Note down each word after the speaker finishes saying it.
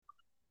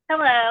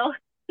Hello.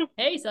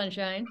 Hey,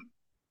 sunshine.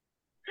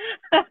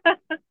 I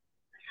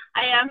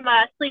am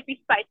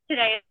Sleepy Spice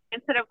today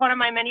instead of one of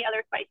my many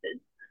other spices.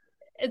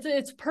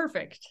 It's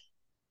perfect.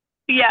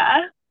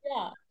 Yeah.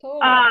 Yeah,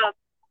 totally. Um,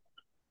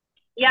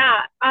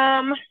 yeah.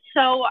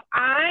 So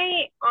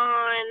I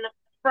on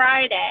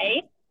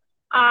Friday,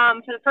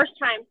 for the first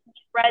time since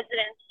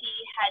residency,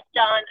 had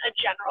done a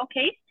general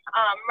case.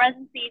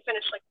 Residency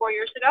finished like 4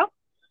 years ago.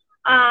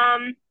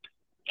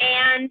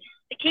 And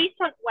the case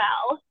went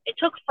well. It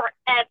took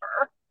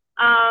forever.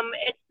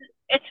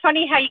 It's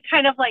funny how you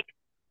kind of like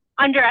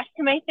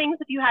underestimate things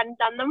if you hadn't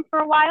done them for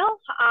a while.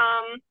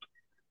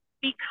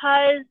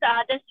 Because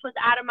this was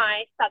out of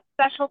my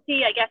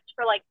subspecialty, I guess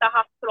for like the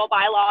hospital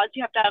bylaws,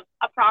 you have to have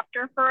a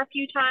proctor for a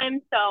few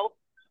times. So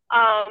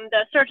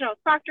the surgeon was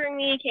proctoring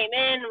me, came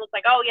in and was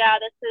like, "Oh yeah,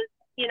 this is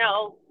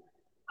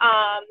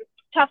um,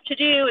 tough to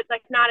do. It's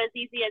like not as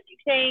easy as you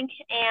think."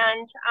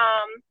 And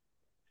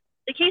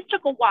the case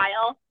took a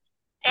while,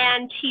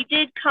 and he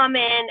did come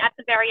in at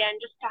the very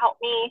end just to help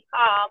me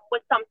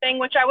with something,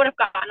 which I would have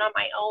gotten on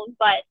my own,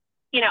 but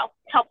it's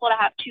helpful to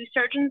have two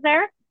surgeons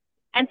there.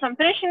 And so I'm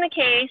finishing the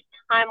case.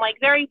 I'm like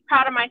very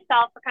proud of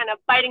myself for kind of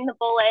biting the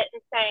bullet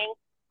and saying,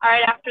 all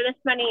right, after this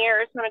many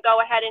years, I'm going to go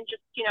ahead and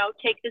just,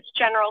 take this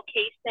general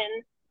case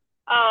in.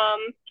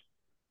 Um,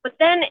 but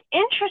then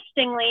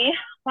interestingly,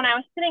 when I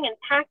was sitting in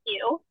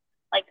PACU,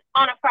 like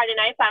on a Friday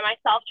night by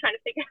myself trying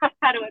to figure out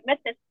how to admit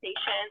this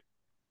patient,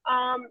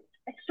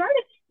 I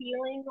started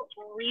feeling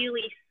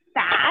really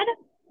sad,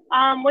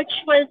 which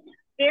was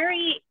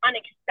very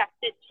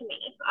unexpected to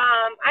me.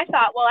 I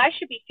thought, well, I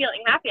should be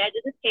feeling happy. I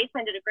did this case,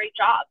 I did a great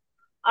job.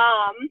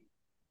 Um,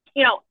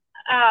 you know,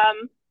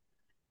 um,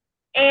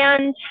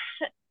 and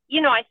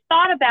I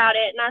thought about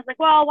it and I was like,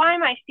 well, why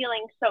am I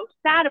feeling so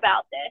sad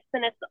about this?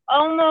 And it's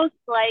almost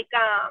like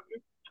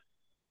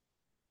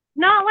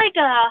not like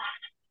a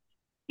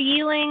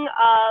feeling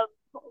of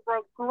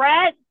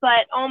regret,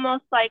 but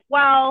almost like,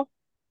 well,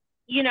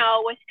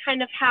 with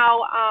kind of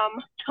how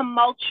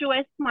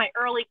tumultuous my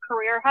early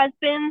career has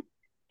been,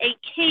 a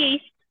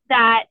case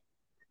that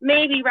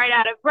maybe right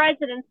out of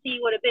residency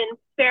would have been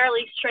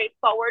fairly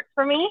straightforward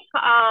for me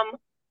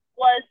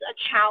was a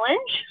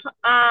challenge.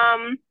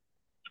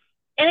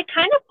 And it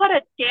kind of put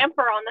a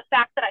damper on the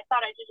fact that I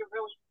thought I did a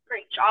really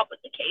great job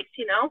with the case.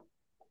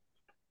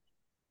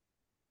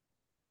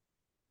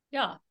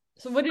 Yeah.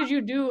 So what did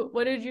you do?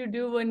 What did you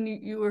do when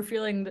you were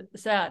feeling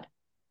sad?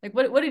 Like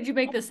what did you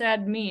make the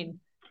sad mean?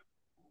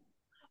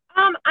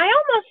 I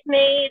almost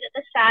made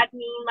the sad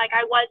meme like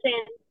I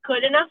wasn't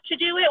good enough to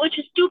do it, which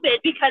is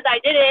stupid because I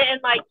did it and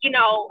I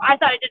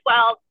thought I did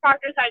well,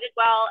 proctor thought I did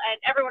well,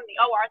 and everyone in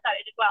the OR thought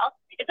I did well.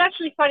 It's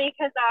actually funny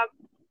because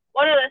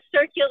one of the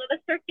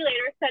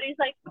circulator said he's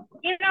like,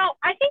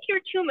 I think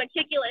you're too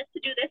meticulous to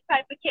do this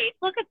type of case.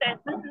 Look at this.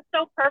 This is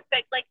so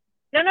perfect. Like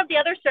none of the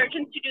other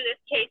surgeons who do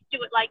this case do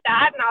it like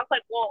that. And I was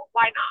like, well,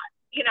 why not?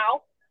 You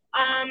know?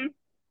 Um,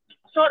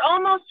 so it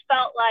almost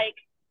felt like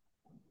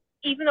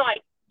even though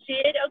I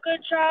did a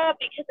good job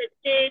because it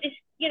did,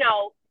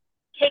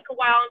 take a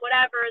while and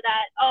whatever,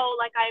 that, oh,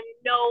 like I'm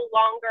no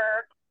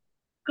longer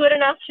good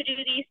enough to do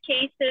these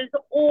cases,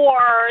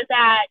 or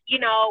that,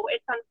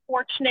 it's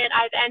unfortunate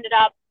I've ended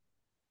up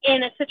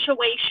in a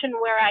situation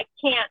where I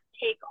can't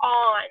take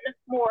on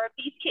more of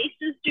these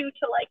cases due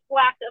to like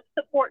lack of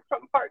support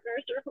from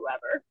partners or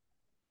whoever.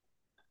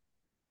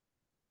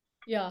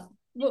 Yeah.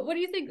 What do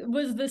you think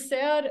was the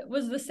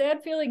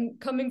sad feeling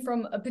coming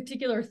from a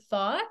particular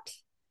thought?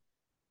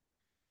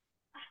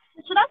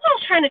 So that's what I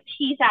was trying to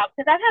tease out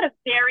because I've had a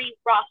very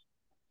rough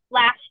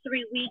last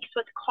 3 weeks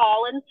with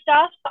call and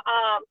stuff.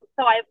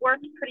 So I've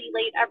worked pretty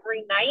late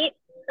every night.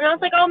 And I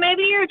was like, oh,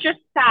 maybe you're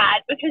just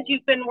sad because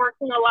you've been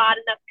working a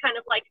lot and that's kind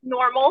of like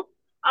normal.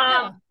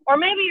 Yeah. Or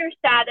maybe you're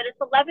sad that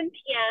it's 11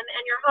 p.m.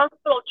 and your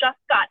hospital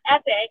just got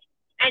Epic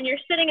and you're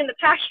sitting in the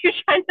PACU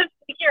trying to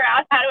figure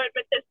out how to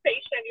admit this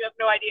patient. You have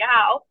no idea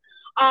how.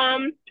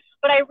 Um,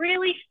 but I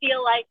really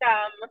feel like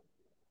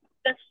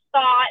the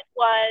thought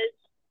was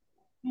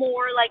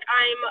more like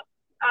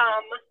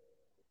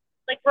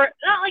like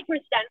not like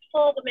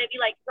resentful, but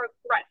maybe like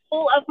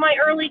regretful of my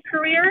early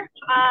career.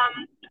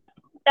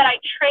 That I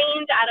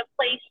trained at a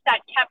place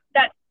that kept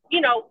that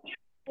me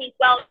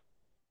well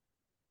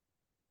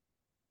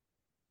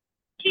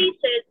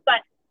cases,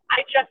 but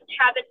I just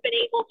haven't been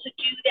able to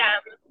do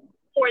them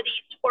for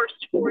these first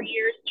 4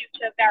 years due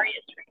to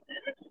various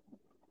reasons.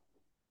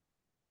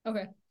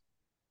 Okay.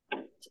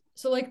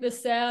 So like the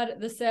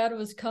sad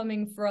was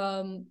coming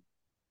from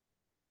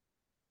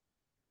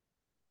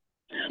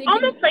thinking.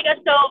 Almost like a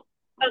so.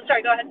 Oh,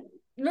 sorry. Go ahead.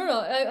 No,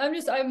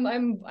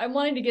 I'm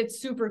wanting to get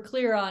super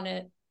clear on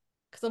it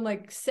because I'm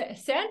like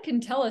sad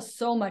can tell us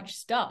so much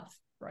stuff,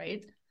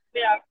 right?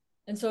 Yeah.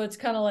 And so it's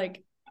kind of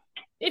like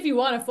if you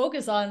want to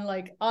focus on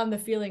like on the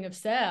feeling of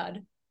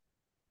sad,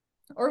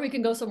 or we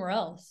can go somewhere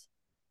else.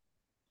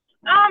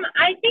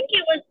 I think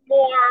it was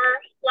more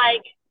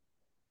like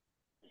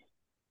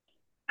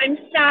I'm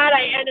sad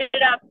I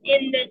ended up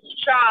in this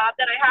job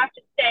that I have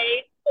to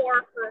stay for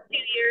a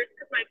few years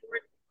because my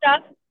board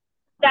stuff.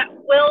 that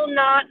will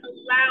not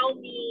allow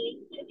me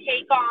to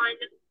take on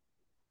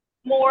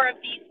more of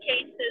these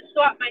cases.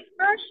 So at my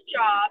first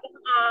job,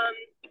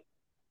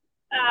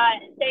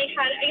 they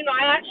had,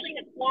 I actually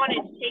had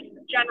wanted to take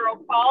some general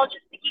call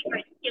just to keep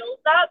my skills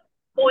up.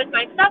 But with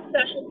my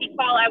subspecialty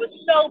call, I was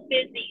so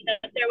busy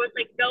that there was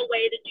like no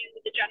way to do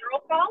the general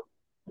call.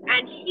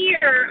 And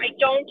here I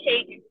don't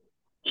take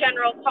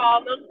general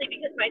call, mostly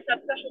because my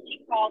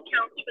subspecialty call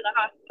counts for the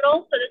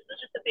hospital. So this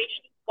was just a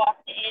patient who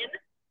walked in.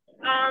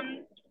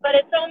 But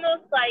it's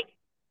almost like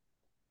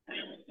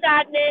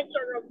sadness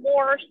or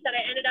remorse that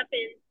I ended up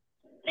in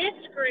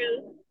this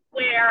group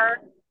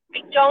where I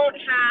don't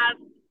have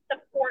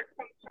support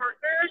from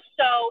partners.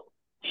 So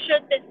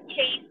should this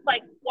case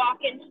like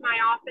walk into my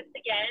office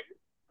again,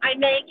 I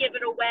may give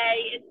it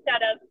away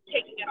instead of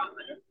taking it on.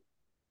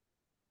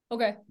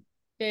 Okay.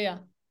 Yeah.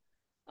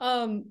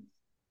 And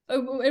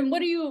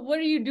what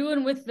are you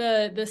doing with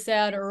the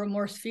sad or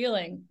remorse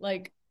feeling?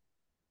 Like,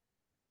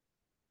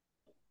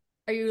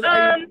 are you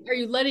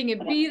letting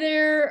it be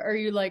there? Are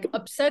you like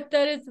upset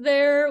that it's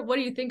there? What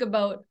do you think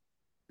about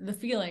the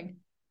feeling?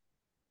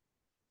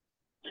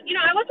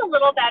 I was a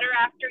little better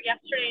after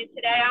yesterday and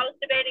today. I was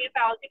debating if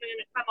I was even going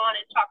to come on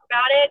and talk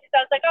about it because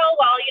I was like, oh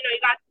well, you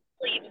got to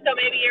sleep, so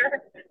maybe you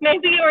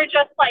were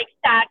just like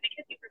sad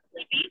because you were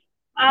sleepy.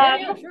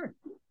 Yeah, sure.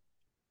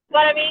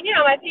 But I mean,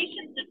 my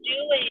patients are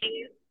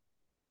doing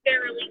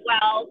fairly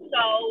well,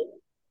 so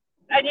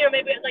and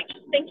maybe I was like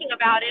just thinking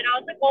about it. I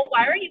was like, well,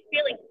 why are you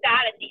feeling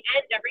sad at the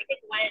end?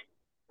 Everything went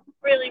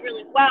really,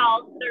 really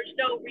well. So there's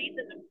no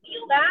reason to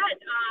feel that.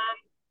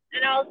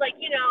 And I was like,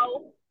 if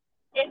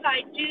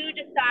I do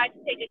decide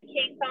to take a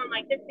case on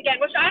like this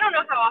again, which I don't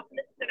know how often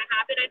this is going to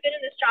happen. I've been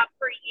in this job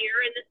for a year,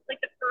 and this is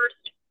like the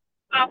first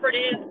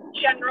operative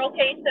general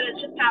case that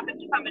has just happened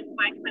to come into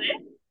my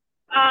clinic.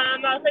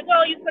 I was like,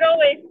 well, you could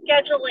always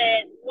schedule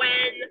it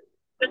when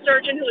the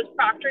surgeon who is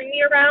proctoring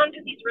me around,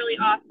 because he's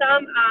really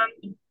awesome.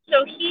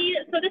 So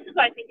this is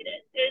what I think it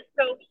is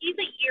so he's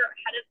a year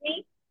ahead of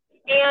me,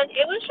 and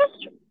it was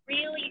just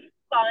really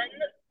fun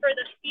for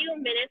the few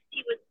minutes he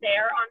was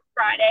there on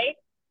Friday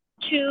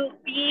to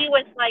be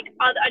with like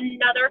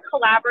another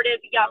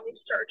collaborative young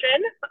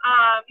surgeon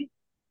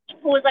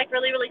who was like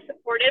really, really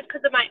supportive.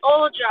 Because of my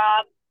old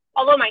job,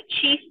 although my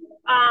chief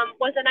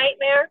was a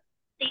nightmare,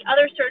 the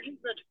other surgeons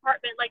in the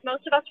department, like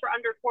most of us were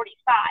under 45.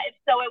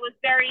 So it was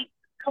very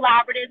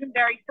collaborative and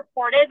very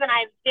supportive, and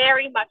I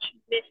very much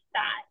missed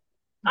that.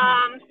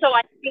 So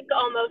I think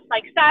almost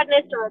like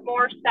sadness or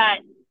remorse that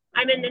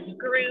I'm in this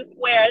group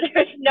where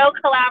there's no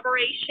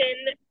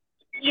collaboration,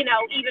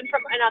 even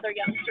from another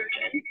young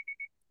surgeon.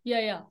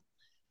 Yeah.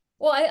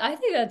 Well, I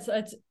think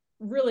that's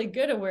really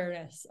good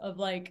awareness of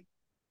like,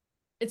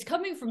 it's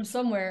coming from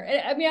somewhere.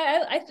 And I mean,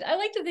 I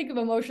like to think of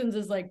emotions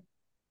as like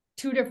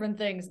two different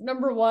things.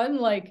 Number one,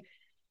 like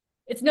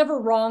it's never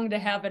wrong to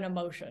have an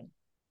emotion,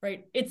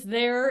 right? It's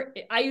there.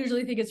 I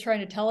usually think it's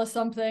trying to tell us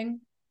something.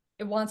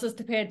 It wants us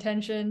to pay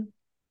attention.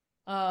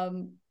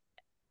 And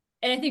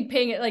I think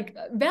paying it, like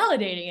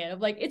validating it, of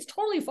like, it's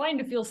totally fine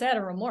to feel sad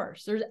or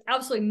remorse. There's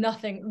absolutely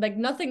nothing, like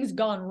nothing's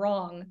gone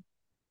wrong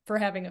for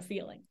having a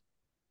feeling.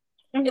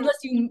 Mm-hmm.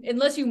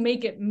 Unless you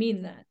make it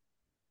mean that.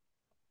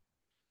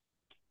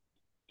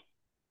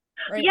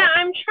 Right? Yeah,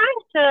 I'm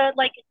trying to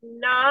like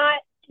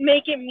not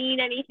make it mean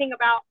anything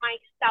about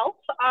myself.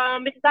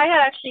 Because I had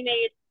actually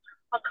made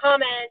a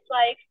comment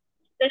like,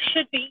 this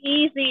should be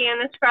easy,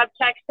 and the scrub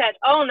tech said,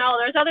 oh no,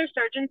 there's other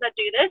surgeons that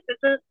do this. This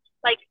is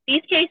like,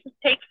 these cases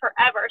take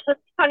forever. So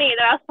it's funny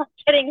that I was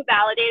getting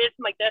validated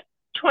from like the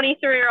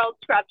 23-year-old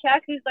scrub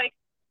tech who's like,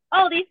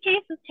 oh, these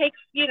cases take,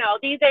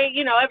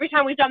 every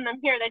time we've done them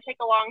here, they take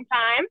a long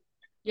time.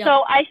 Yeah.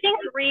 So I think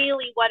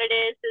really what it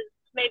is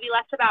maybe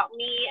less about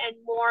me and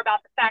more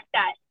about the fact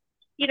that,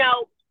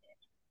 I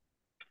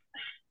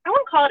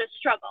wouldn't call it a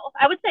struggle.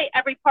 I would say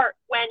every part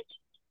went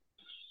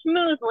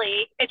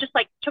smoothly. It just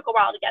like took a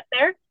while to get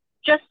there.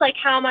 Just like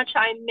how much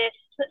I missed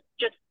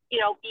just,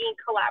 being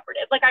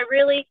collaborative. Like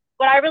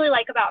what I really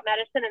like about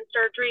medicine and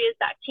surgery is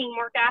that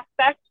teamwork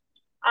aspect.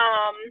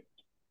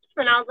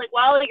 And I was like,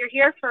 well, you're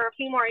here for a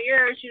few more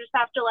years. You just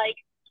have to like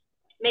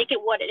make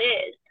it what it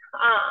is.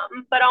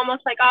 But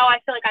almost like, oh, I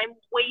feel like I'm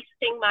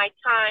wasting my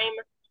time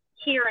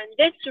here in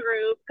this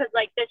group because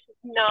like this is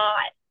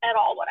not at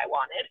all what I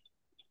wanted.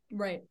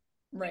 Right.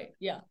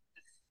 Yeah.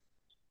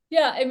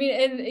 I mean,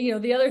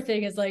 and the other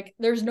thing is like,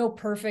 there's no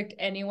perfect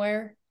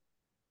anywhere.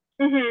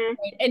 Mm-hmm.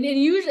 Right? And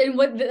usually, and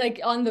what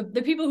like on the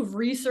people who've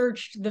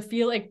researched the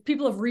feel, like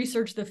people have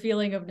researched the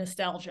feeling of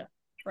nostalgia,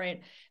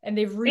 right? And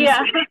they've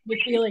researched the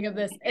feeling of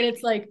this, and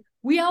it's like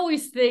we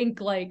always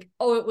think like,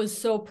 oh, it was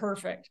so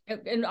perfect,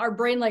 and our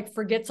brain like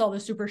forgets all the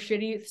super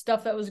shitty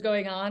stuff that was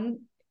going on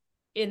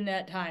in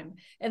that time,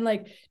 and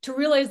like to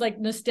realize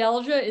like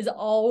nostalgia is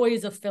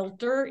always a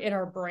filter in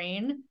our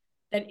brain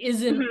that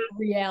isn't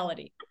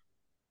reality.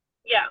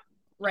 Yeah.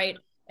 Right.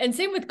 And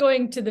same with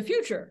going to the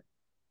future.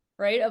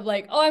 Right? Of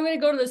like, oh, I'm going to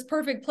go to this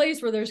perfect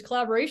place where there's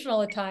collaboration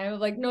all the time.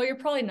 Of like, no, you're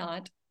probably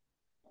not.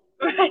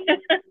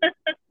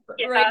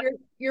 Yeah. Right?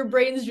 Your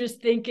brain's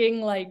just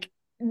thinking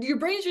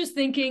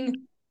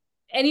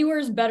anywhere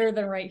is better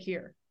than right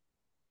here.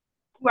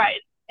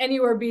 Right.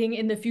 Anywhere being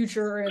in the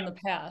future or in the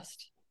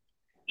past.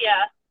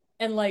 Yeah.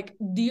 And like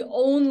the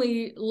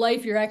only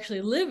life you're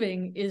actually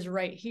living is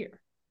right here.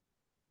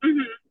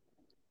 Mm-hmm.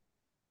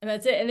 And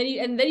that's it.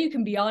 And then you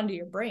can be onto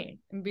your brain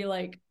and be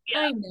like,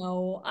 Yeah.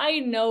 I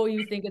know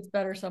you think it's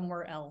better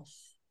somewhere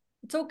else.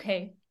 It's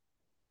okay.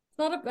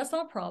 That's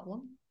not a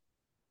problem.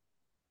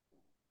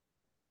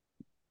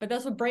 But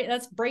that's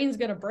brain's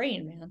gonna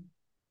brain, man.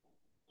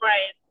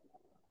 Right.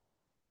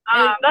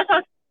 And That's what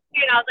I was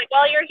thinking. I was like,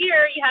 well, you're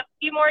here. You have a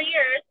few more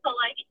years. So,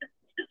 like, this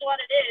is what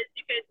it is.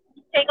 You could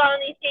take on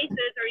these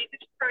cases or you could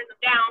just turn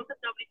them down because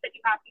nobody said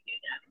you have to do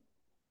them.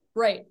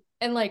 right.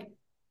 And like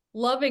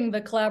loving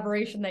the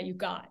collaboration that you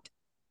got.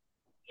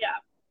 Yeah.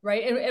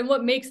 Right. And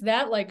what makes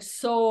that like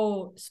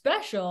so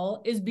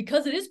special is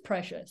because it is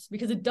precious,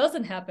 because it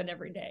doesn't happen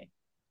every day.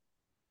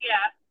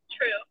 Yeah,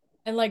 true.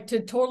 And like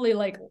to totally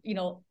like,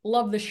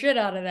 love the shit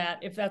out of that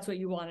if that's what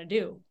you want to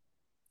do.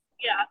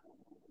 Yeah.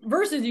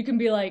 Versus you can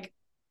be like,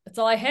 that's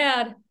all I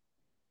had.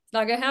 It's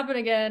not gonna happen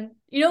again.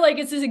 Like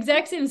it's this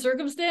exact same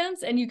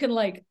circumstance and you can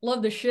like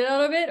love the shit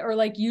out of it or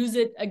like use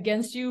it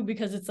against you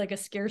because it's like a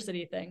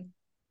scarcity thing.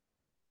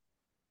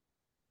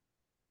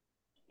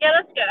 Yeah,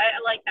 that's good.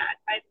 I like that.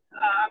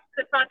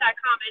 It's not that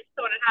common,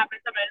 so when it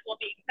happens, I might as well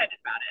be excited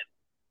about it.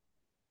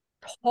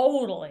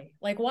 Totally.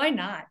 Like, why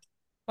not?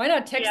 Why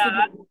not text Yeah.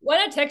 the dude? Why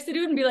not text the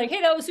dude and be like,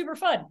 hey, that was super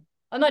fun.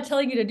 I'm not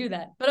telling you to do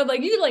that. But I'm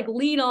like, you could like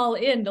lean all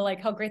into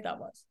like how great that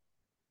was.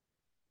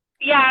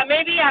 Yeah,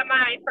 maybe at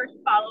my first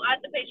follow,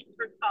 at the patient's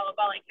first follow,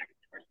 I'll like text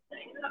the first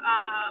thing.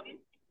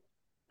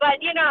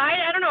 But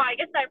I don't know. I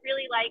guess I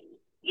really like,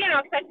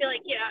 because I feel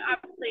like,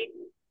 obviously,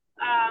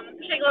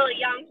 particularly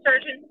young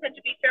surgeons tend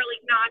to be fairly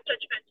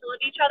non-judgmental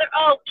of each other.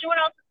 Oh, you know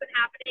what else has been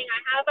happening? I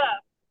have a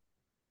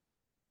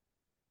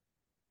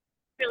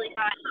really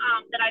hot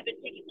that I've been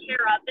taking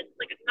care of. This is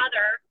like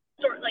another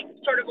sort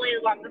of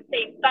along the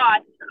same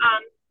thoughts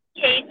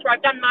case where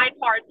I've done my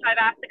part. So I've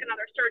asked like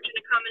another surgeon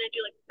to come in and do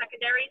like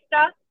secondary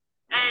stuff.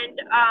 And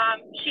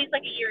she's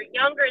like a year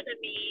younger than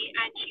me,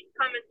 and she's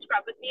come and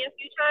scrubbed with me a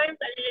few times,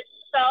 and it is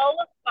so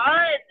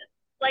fun.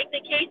 Like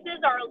the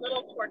cases are a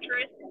little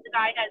torturous because the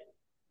guy has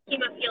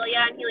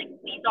hemophilia and he like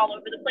bleeds all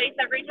over the place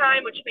every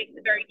time, which makes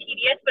it very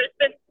tedious. But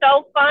it's been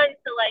so fun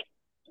to like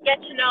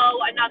get to know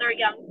another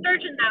young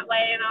surgeon that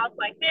way. And I was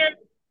like, man,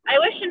 I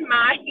wish in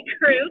my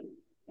group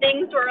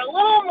things were a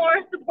little more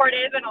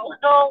supportive and a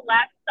little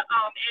less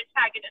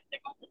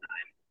antagonistic all the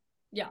time.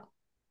 Yeah.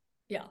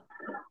 Yeah.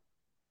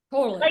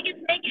 Totally. Like it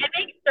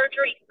makes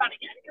surgery fun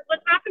again. Because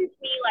what's happened to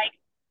me, like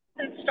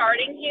since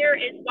starting here,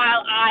 is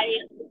while I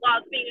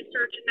love being a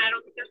surgeon, I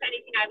don't think there's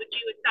anything I would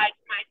do aside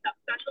from my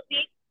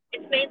subspecialty.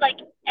 It's made like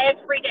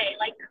every day,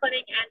 like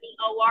clinic and the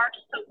OR,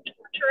 so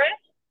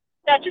torturous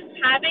that just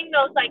having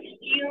those like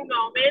few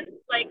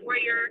moments, like where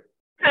you're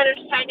kind of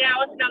just hanging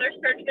out with another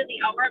surgeon in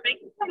the OR,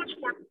 makes it so much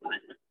more fun.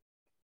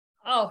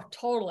 Oh,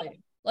 totally.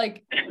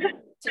 Like.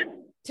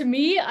 To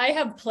me, I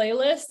have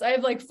playlists. I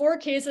have like 4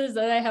 cases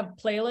that I have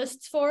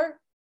playlists for.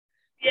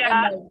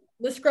 Yeah. And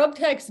the scrub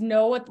techs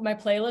know what my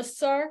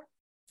playlists are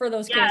for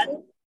those cases.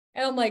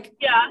 And I'm like,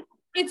 yeah,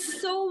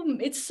 it's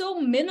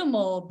so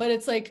minimal, but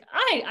it's like,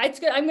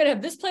 I'm gonna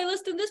have this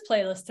playlist and this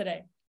playlist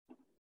today.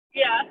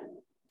 Yeah.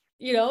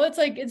 It's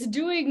like it's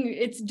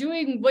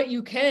doing what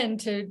you can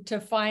to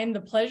find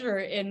the pleasure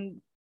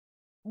in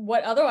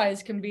what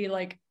otherwise can be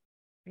like,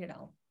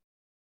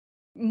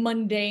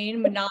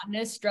 mundane,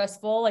 monotonous,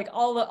 stressful, like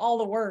all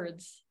the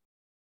words.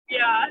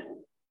 Yeah.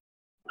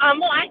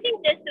 Well, I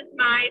think this is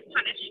my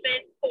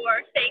punishment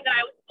for saying that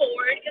I was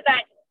bored because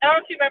I don't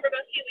know if you remember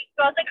a few weeks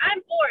ago. I was like,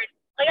 I'm bored.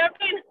 Like I'm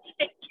doing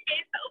the same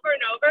case over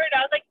and over, and I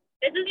was like,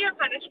 this is your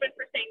punishment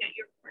for saying that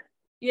you're bored.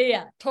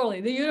 Yeah,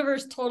 totally. The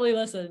universe totally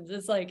listens.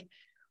 It's like,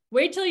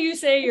 wait till you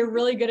say you're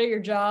really good at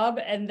your job,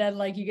 and then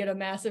like you get a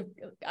massive.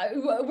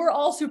 We're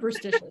all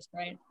superstitious,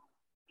 right?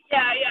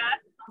 Yeah.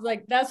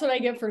 Like that's what I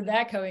get for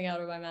that coming out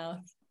of my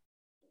mouth.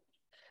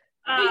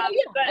 But,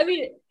 I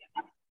mean,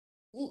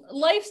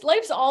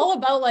 life's all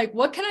about like,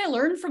 what can I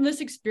learn from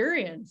this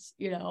experience?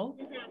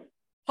 Mm-hmm.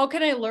 How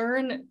can I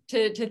learn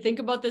to think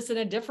about this in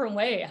a different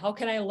way? How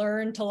can I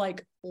learn to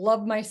like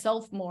love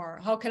myself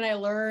more? How can I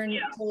learn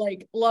to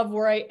like love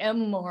where I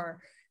am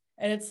more?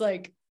 And it's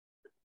like,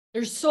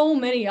 there's so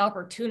many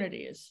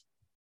opportunities.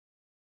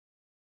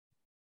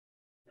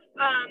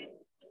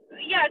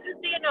 Yeah, because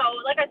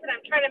like I said,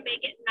 I'm trying to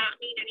make it not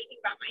mean anything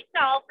about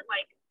myself and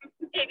like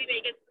maybe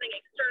make it something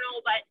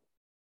external, but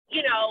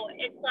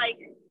it's like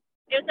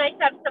it was nice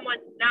to have someone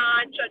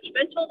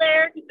non-judgmental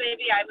there because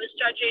maybe I was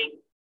judging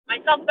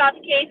myself about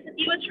the case because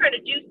he was trying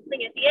to do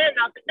something at the end.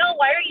 And I was like, no,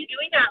 why are you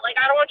doing that? Like,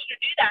 I don't want you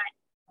to do that.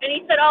 And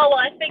he said, oh, well,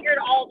 I figured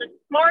all the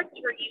smarts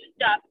were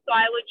used up, so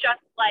I would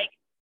just like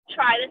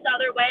try this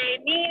other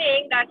way,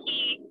 meaning that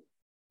he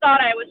thought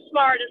I was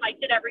smart and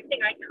like did everything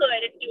I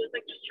could, and he was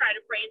like just trying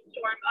to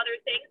brainstorm other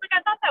things. Like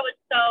I thought that was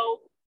so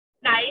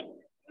nice.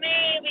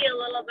 Maybe a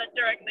little bit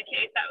during the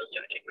case I was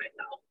judging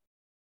myself.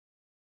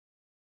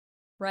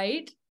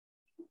 Right?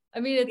 I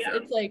mean,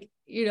 it's like,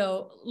 you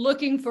know,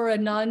 looking for a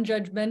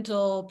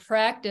non-judgmental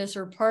practice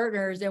or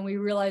partners, and we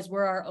realize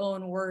we're our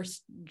own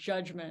worst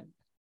judgment.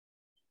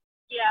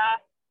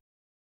 Yeah.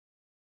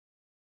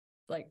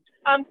 Like,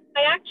 I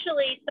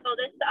actually, so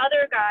this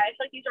other guy, I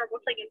feel like these are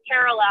both like in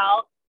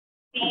parallel.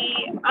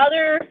 The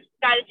other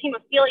guy, the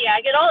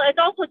hemophiliac, it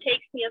also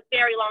takes me a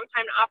very long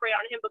time to operate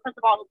on him because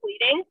of all the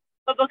bleeding.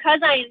 But because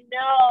I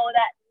know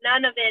that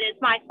none of it is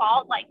my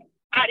fault, like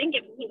I didn't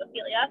give him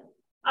hemophilia,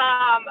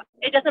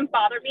 it doesn't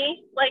bother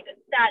me like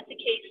that the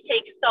case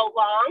takes so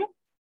long.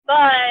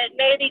 But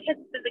maybe because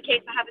this is a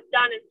case I haven't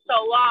done in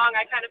so long,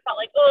 I kind of felt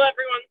like, oh,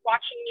 everyone's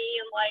watching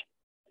me and like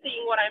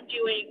seeing what I'm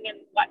doing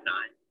and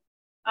whatnot.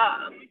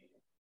 I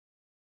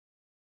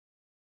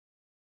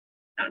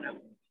don't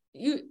know.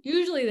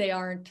 Usually they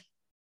aren't.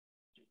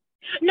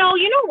 No,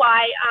 you know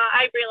why?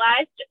 I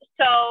realized.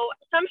 So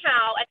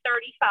somehow at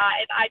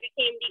 35, I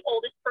became the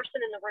oldest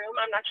person in the room.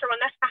 I'm not sure when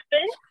that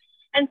happened.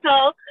 And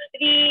so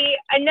the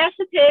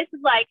anesthetist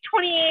is like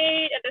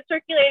 28 and the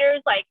circulator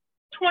is like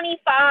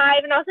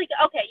 25. And I was like,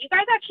 okay, you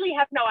guys actually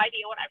have no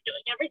idea what I'm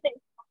doing.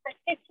 Everything's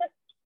fine.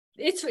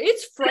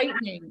 It's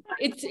frightening.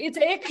 It's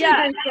actually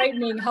very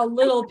frightening how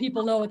little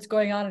people know what's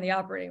going on in the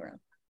operating room.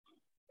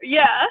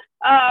 Yeah.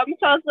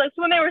 So I was like,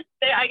 so when they were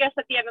there, I guess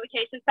at the end of the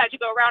case, they decided to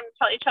go around and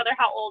tell each other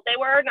how old they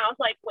were. And I was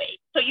like, wait,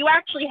 so you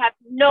actually have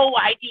no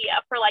idea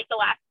for like the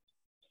last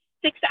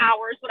 6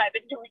 hours what I've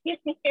been doing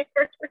in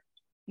here.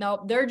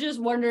 No, they're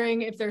just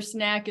wondering if their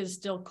snack is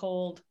still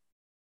cold.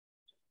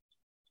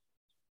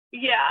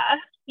 Yeah.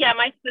 Yeah,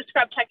 the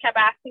scrub tech kept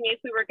asking me if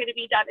we were going to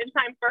be done in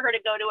time for her to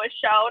go to a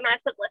show. And I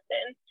said,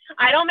 listen,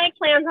 I don't make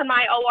plans on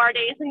my OR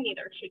days and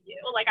neither should you.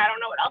 Like, I don't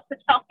know what else to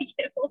tell you.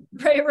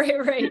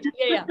 Right.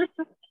 Yeah.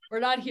 We're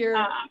not here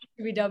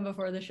to be done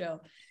before the show.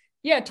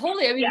 Yeah,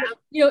 totally. I mean,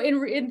 you know,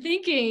 in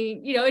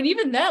thinking, you know, and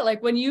even that,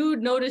 like when you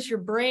notice your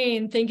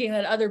brain thinking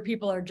that other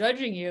people are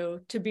judging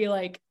you, to be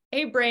like,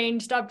 hey,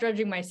 brain, stop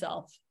judging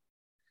myself.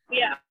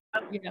 Yeah.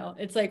 You know,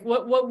 it's like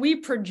what we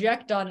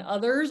project on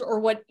others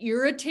or what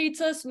irritates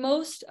us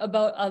most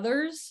about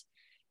others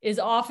is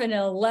often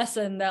a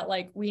lesson that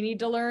like we need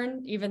to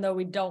learn, even though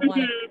we don't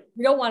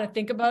want to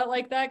think about it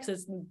like that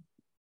because it's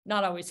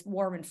not always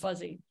warm and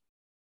fuzzy.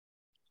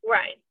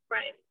 Right.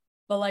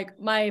 But like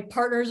my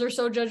partners are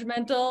so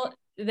judgmental,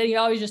 then you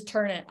always just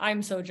turn it.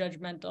 I'm so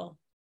judgmental.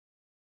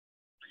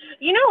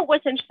 You know,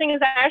 what's interesting is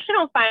I actually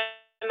don't find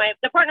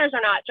the partners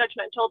are not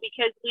judgmental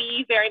because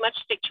we very much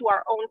stick to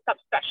our own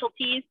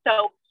subspecialties.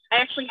 So I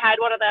actually had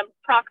one of them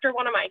proctor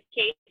one of my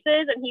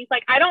cases and he's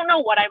like, I don't know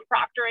what I'm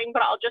proctoring,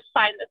 but I'll just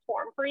sign this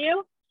form for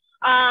you.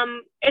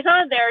 It's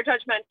not that they're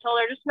judgmental.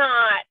 They're just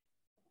not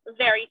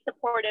very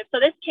supportive.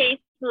 So this case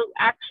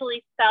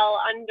actually fell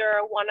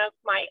under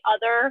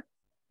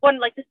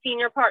like the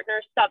senior partner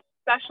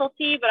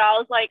subspecialty, but I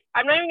was like,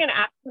 I'm not even going to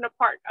ask him to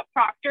a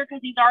proctor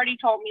because he's already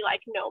told me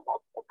like no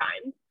multiple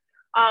times.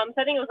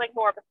 So I think it was like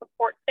more of a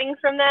support thing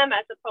from them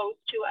as opposed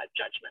to a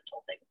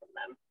judgmental thing from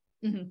them.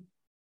 Mm-hmm.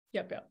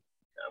 Yep.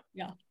 So.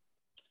 Yeah.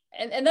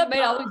 And that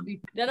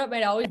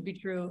might always be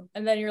true.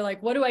 And then you're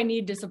like, what do I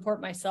need to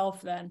support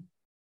myself then?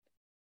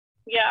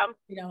 Yeah.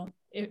 You know,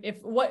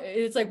 if what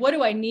it's like, what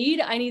do I need?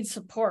 I need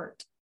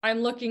support.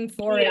 I'm looking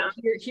for it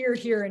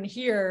here, and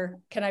here.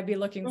 Can I be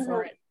looking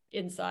for it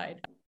inside?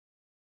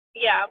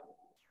 Yeah.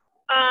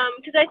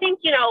 Because I think,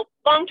 you know,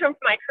 long-term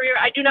for my career,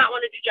 I do not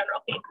want to do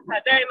general cases.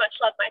 I very much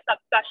love my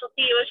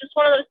subspecialty. It was just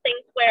one of those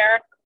things where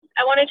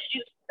I wanted to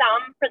do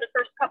some for the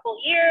first couple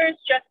years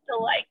just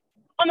to like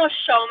almost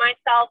show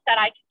myself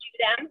that I could do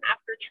them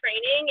after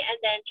training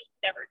and then just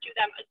never do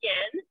them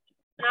again.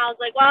 And I was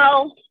like,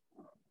 well,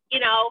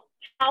 you know,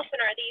 how often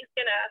are these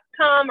going to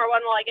come or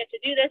when will I get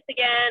to do this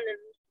again?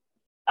 And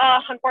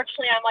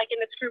unfortunately, I'm like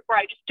in this group where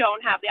I just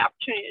don't have the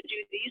opportunity to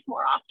do these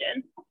more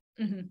often.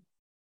 Mm-hmm.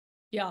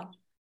 Yeah.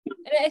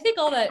 And I think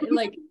all that,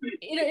 like,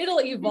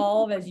 it'll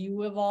evolve as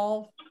you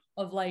evolve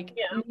of like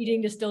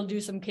needing to still do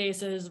some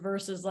cases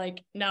versus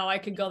like, no, I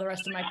could go the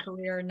rest of my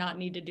career and not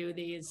need to do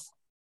these.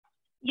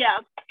 Yeah.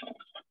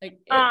 Like,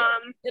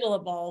 it'll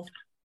evolve.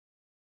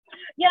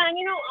 Yeah. And,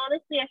 you know,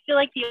 honestly, I feel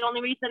like the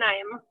only reason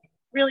I'm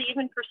really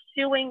even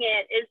pursuing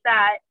it is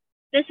that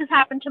this has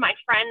happened to my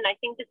friend. And I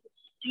think this is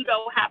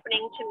pseudo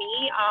happening to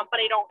me, but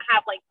I don't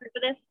have like proof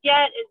of this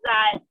yet, is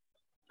that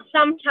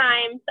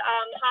sometimes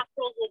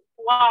hospitals will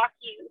block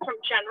you from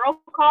general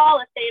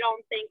call if they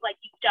don't think like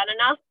you've done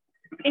enough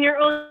in your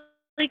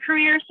early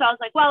career. So I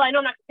was like, well, I know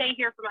I'm not going to stay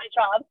here for my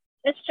job.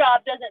 This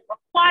job doesn't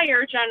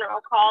require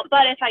general call,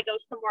 but if I go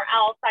somewhere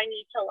else, I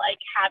need to like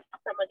have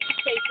some of these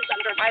cases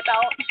under my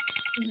belt.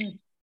 Mm-hmm.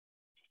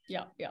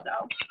 Yeah.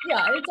 So.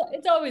 Yeah,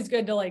 it's always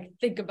good to like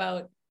think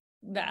about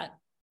that.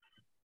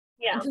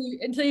 Yeah.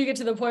 Until you get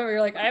to the point where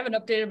you're like, I haven't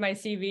updated my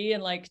CV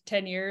in like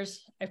 10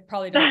 years. I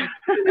probably don't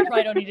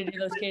need to do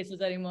those cases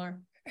anymore.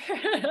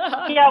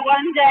 Yeah,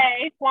 one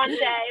day.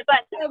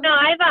 But no,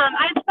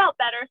 I've felt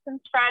better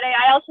since Friday.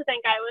 I also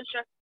think I was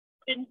just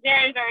been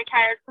very, very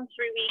tired from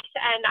 3 weeks,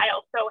 and I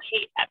also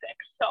hate Epic.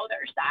 So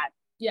there's that.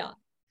 Yeah.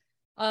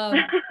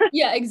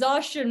 Yeah,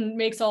 exhaustion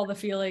makes all the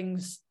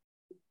feelings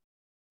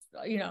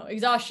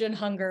exhaustion,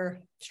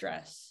 hunger,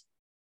 stress.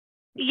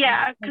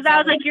 Yeah, because I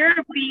was like, you're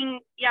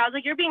being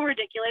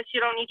ridiculous. You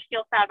don't need to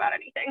feel sad about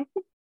anything.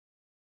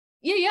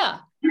 Yeah.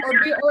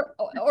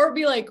 Or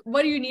be like,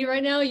 what do you need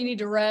right now? You need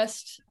to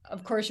rest.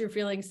 Of course you're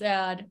feeling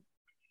sad.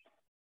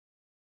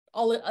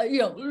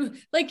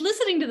 Like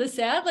listening to the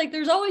sad, like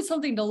there's always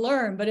something to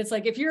learn, but it's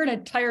like, if you're in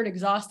a tired,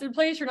 exhausted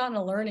place, you're not in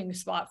a learning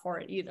spot for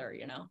it either,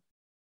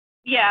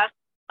 Yeah.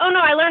 Oh no,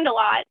 I learned a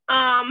lot.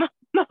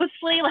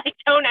 Mostly like,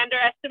 don't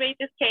underestimate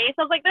this case.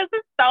 I was like, this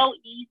is so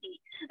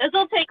easy. This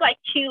will take like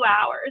 2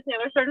 hours. The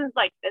other surgeon's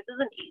like, this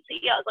isn't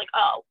easy. I was like,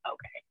 oh,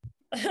 okay.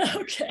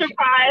 Okay.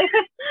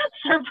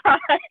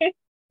 Surprise.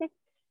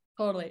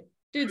 Totally.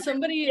 Dude,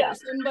 somebody,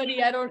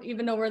 I don't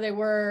even know where they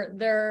were.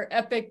 Their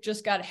Epic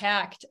just got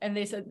hacked, and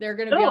they said they're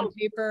going to be on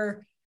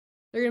paper.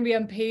 They're going to be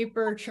on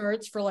paper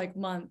charts for like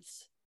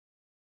months.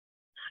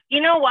 You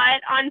know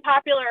what?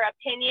 Unpopular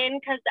opinion,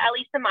 because at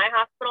least in my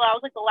hospital, I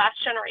was like the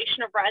last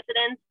generation of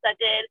residents that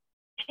did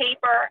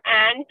paper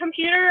and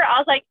computer. I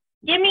was like,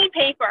 give me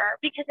paper,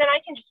 because then I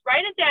can just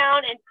write it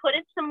down and put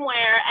it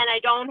somewhere, and I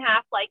don't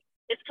have like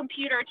this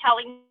computer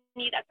telling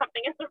me that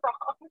something is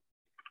wrong.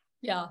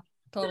 Yeah,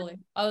 totally.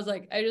 I was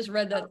like, I just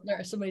read that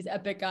somebody's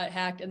Epic got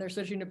hacked and they're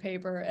switching to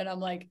paper, and I'm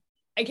like,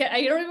 I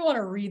don't even want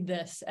to read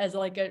this as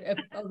like a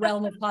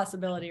realm of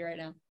possibility right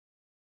now.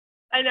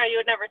 I know, you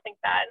would never think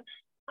that.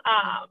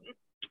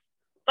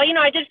 But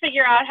I did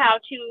figure out how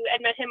to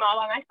admit him all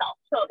by myself.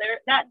 So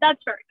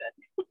that's very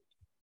good.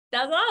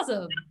 That's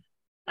awesome.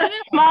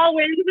 Small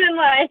wins in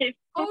life.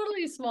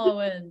 Totally small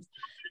wins.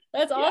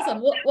 That's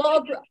awesome.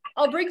 Well,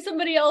 I'll bring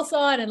somebody else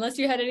on unless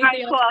you had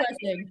anything else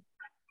pressing.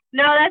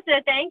 No, that's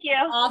it. Thank you.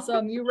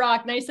 Awesome. You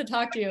rock. Nice to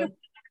talk to you.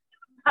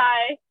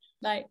 Bye.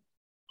 Bye.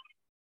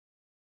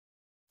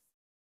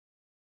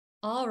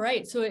 All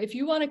right. So if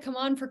you want to come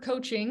on for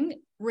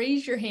coaching,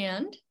 raise your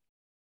hand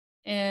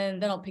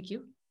and then I'll pick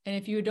you. And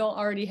if you don't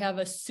already have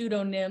a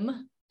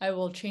pseudonym, I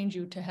will change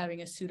you to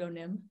having a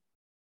pseudonym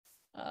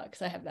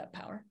because I have that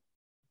power.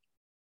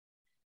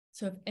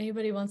 So if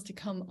anybody wants to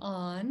come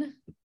on,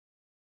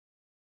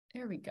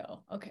 there we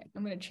go. Okay,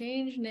 I'm going to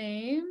change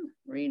name,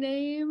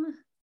 rename.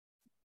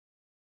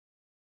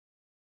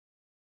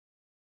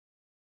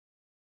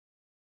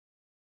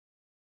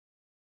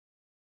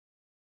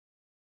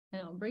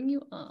 And I'll bring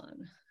you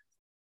on.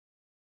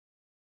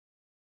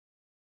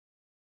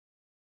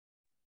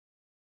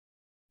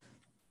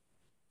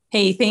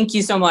 Hey, thank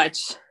you so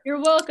much.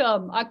 You're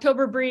welcome.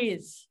 October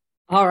Breeze.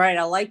 All right,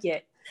 I like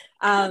it.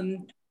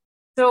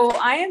 So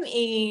I am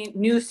a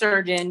new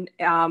surgeon.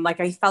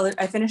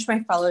 I finished my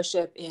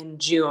fellowship in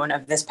June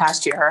of this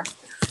past year,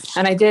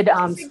 and I did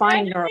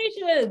spine neuro.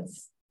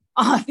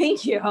 Oh,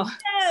 thank you.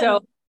 Yes.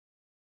 So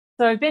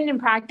I've been in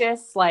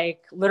practice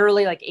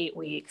literally 8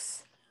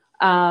 weeks.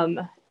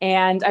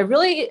 And I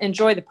really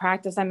enjoy the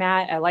practice I'm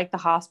at. I like the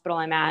hospital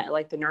I'm at. I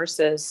like the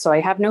nurses. So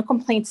I have no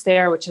complaints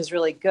there, which is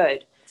really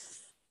good.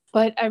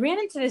 But I ran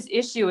into this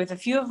issue with a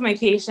few of my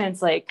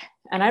patients, and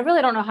I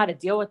really don't know how to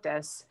deal with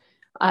this,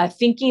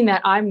 thinking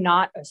that I'm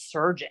not a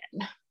surgeon.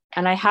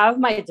 And I have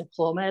my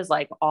diplomas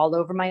all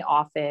over my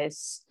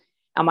office.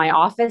 And my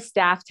office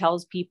staff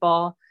tells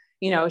people,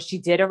 she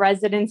did a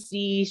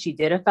residency, she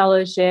did a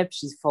fellowship,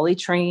 she's fully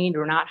trained.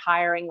 We're not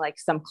hiring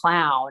some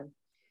clown.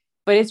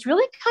 But it's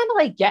really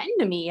kind of getting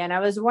to me. And I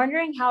was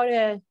wondering how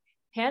to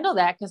handle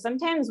that. Because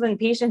sometimes when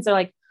patients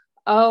are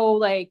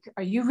oh,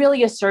 are you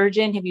really a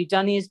surgeon? Have you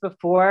done these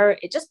before?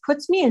 It just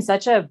puts me in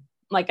such a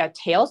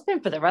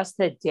tailspin for the rest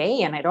of the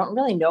day. And I don't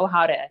really know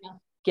how to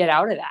get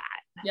out of that.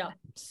 Yeah.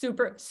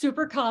 Super,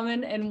 super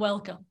common and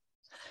welcome.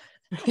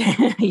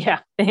 Yeah.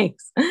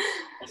 Thanks.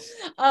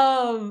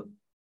 How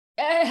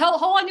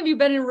long have you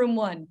been in room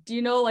 1? Do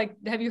you know,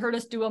 have you heard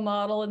us do a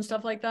model and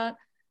stuff like that?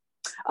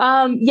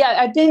 Yeah,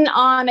 I've been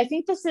on, I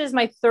think this is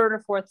my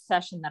 3rd or 4th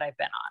session that I've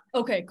been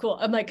on. Okay, cool.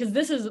 I'm cause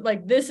this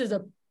is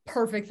a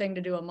perfect thing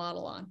to do a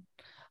model on.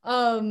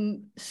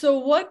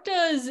 So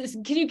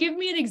can you give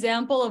me an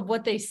example of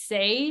what they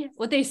say,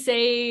 what they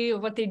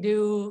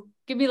do?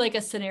 Give me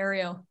a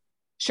scenario.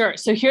 Sure.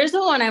 So here's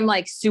the one I'm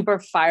super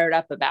fired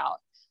up about.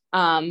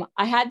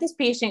 I had this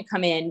patient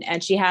come in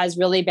and she has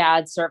really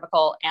bad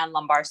cervical and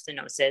lumbar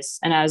stenosis.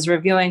 And I was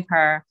reviewing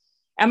her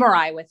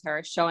MRI with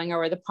her, showing her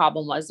where the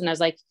problem was. And I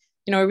was like,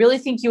 I really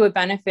think you would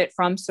benefit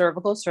from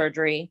cervical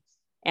surgery,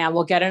 and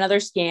we'll get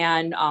another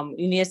scan.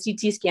 You need a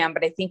CT scan,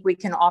 but I think we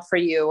can offer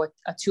you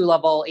a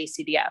 2-level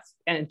ACDF,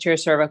 an anterior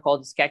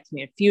cervical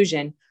discectomy and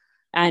fusion.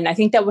 And I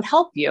think that would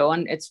help you.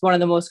 And it's one of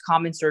the most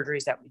common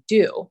surgeries that we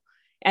do.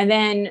 And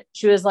then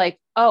she was like,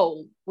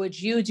 oh, would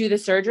you do the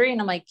surgery? And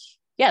I'm like,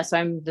 yes,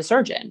 I'm the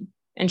surgeon.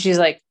 And she's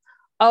like,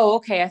 oh,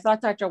 okay. I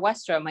thought Dr.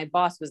 Westra, my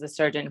boss, was the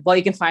surgeon. Well,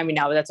 you can find me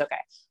now, but that's okay.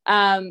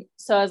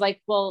 So I was like,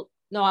 well,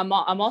 no, I'm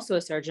also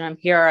a surgeon. I'm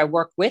here. I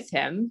work with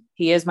him.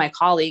 He is my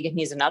colleague and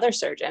he's another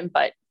surgeon,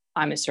 but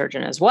I'm a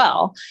surgeon as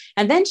well.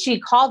 And then she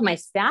called my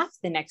staff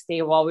the next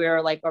day while we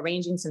were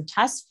arranging some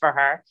tests for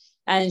her.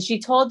 And she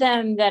told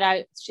them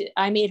that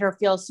I made her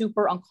feel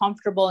super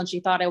uncomfortable and she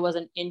thought I was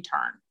an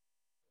intern.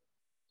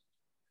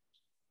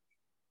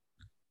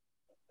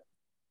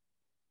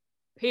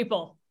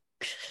 people.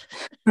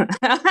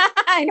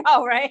 I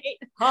know, right?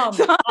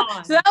 So that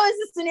was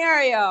the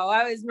scenario.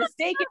 I was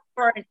mistaken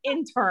for an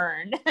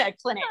intern at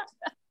clinic.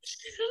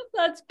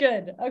 That's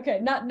good. Okay,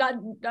 not.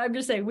 I'm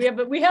just saying we have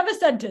a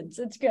sentence.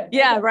 It's good.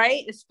 Yeah, okay.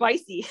 right. It's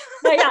spicy.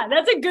 Yeah,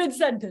 that's a good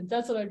sentence.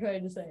 That's what I'm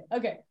trying to say.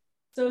 Okay,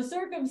 so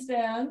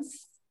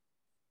circumstance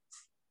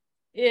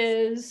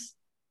is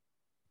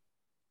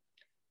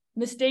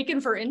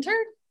mistaken for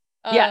intern.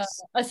 Yes.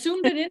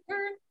 Assumed an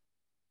intern.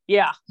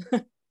 Yeah.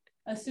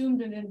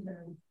 Assumed an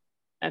intern.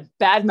 A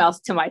bad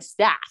mouth to my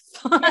staff.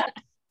 Yeah.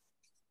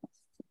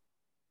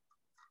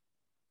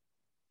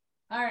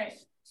 All right.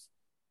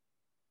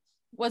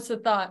 What's the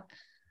thought?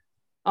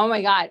 Oh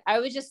my God. I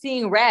was just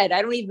seeing red.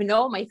 I don't even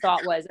know what my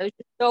thought was. I was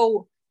just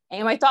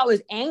and my thought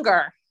was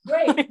anger.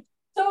 Great.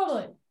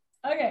 Totally.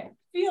 Okay.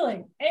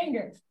 Feeling,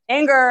 anger.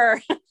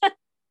 Anger.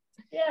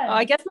 Yeah.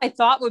 I guess my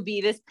thought would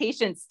be this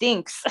patient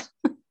stinks.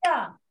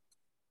 Yeah.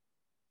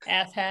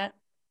 Ass hat.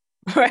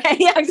 Right.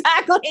 Yeah,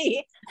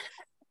 exactly.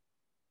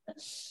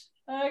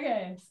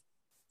 Okay.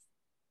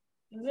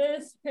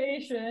 This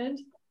patient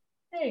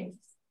stinks.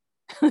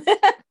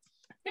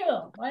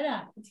 Cool. Why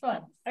not? It's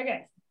fun.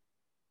 Okay.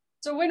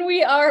 So when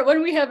we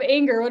have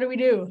anger, what do we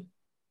do?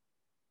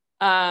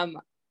 I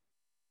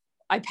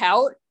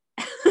pout.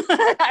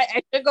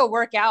 I should go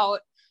work out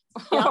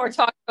or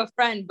talk to a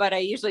friend, but I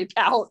usually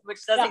pout,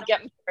 which doesn't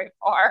get me very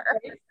far.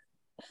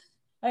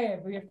 Okay,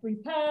 we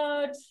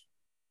pout.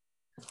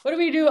 What do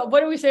we do?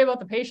 What do we say about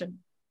the patient?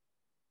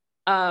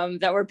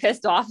 That we're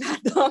pissed off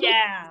at them.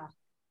 Yeah.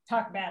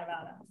 Talk bad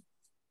about them.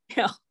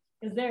 Yeah.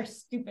 Because they're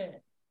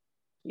stupid.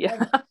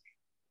 Yeah.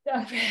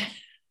 Okay.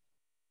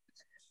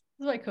 This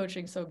is why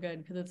coaching's so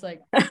good, because it's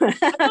like I'm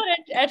not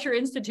at your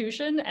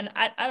institution, and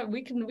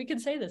we can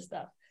say this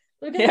stuff.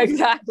 Yeah,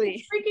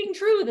 exactly. Freaking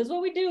truth is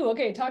what we do.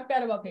 Okay, talk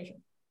bad about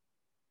patients.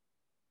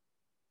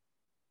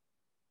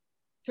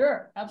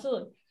 Sure,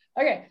 absolutely.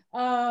 Okay.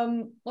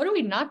 What do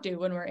we not do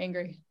when we're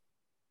angry?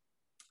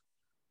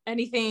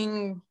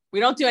 Anything. We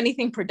don't do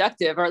anything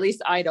productive, or at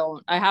least I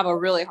don't. I have a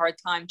really hard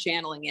time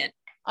channeling it.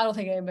 I don't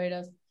think anybody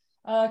does.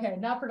 Okay,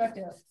 not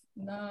productive.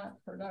 Not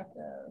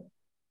productive.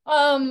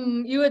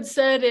 You had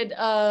said it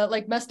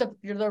like messed up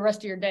the rest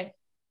of your day.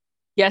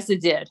 Yes,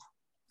 it did.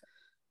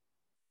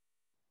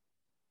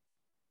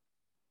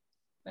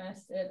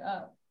 Messed it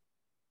up.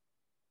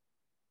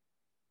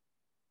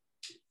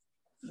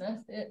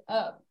 Messed it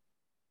up.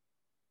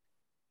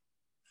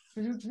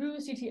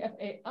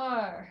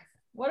 CTFAR.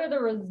 What are the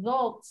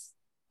results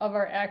of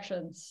our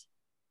actions?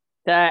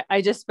 That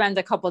I just spend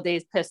a couple of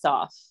days pissed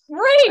off.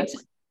 Right.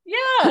 Yeah,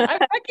 I'm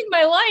wrecking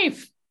my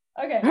life.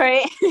 Okay.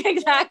 Right.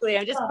 Exactly.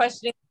 I'm just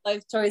questioning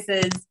life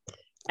choices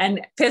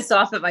and pissed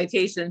off at my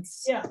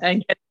patients. Yeah.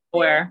 And get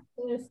nowhere.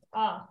 Pissed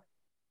off.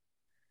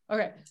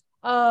 Okay.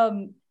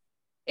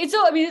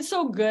 It's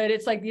so good.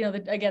 It's like,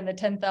 the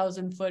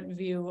 10,000 foot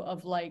view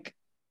of like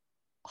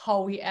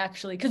how we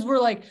actually, because we're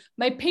like,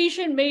 my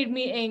patient made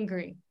me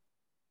angry.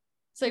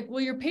 It's like,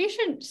 well, your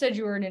patient said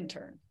you were an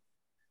intern.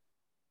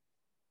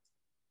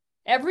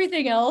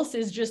 Everything else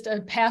is just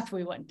a path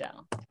we went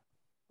down.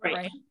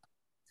 Right.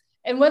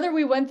 And whether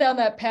we went down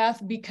that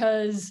path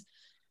because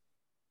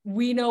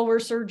we know we're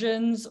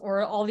surgeons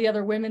or all the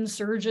other women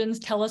surgeons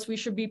tell us we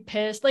should be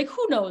pissed, like,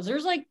 who knows?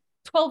 There's like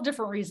 12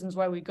 different reasons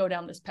why we go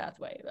down this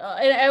pathway.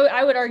 And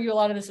I would argue a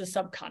lot of this is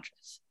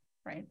subconscious,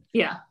 right?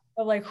 Yeah.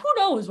 But like, who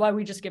knows why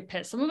we just get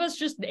pissed? Some of us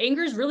just,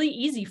 anger is really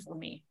easy for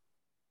me.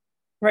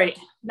 Right.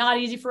 Not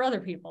easy for other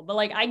people, but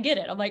like, I get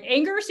it. I'm like,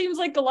 anger seems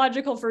like the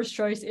logical first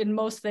choice in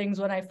most things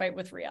when I fight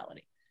with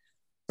reality.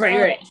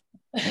 Right.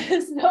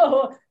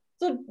 So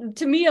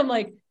to me, I'm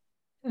like,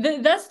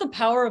 that's the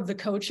power of the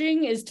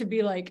coaching, is to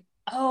be like,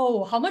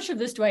 oh, how much of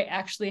this do I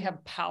actually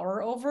have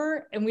power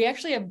over? And we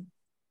actually have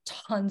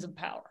tons of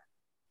power.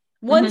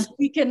 Once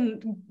we can,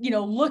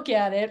 look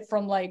at it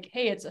from like,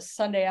 hey, it's a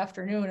Sunday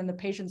afternoon and the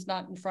patient's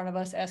not in front of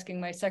us asking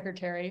my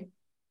secretary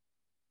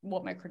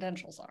what my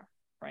credentials are,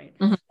 right?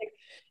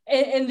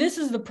 And this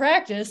is the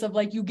practice of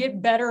like, you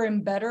get better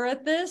and better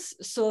at this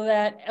so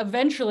that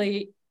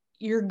eventually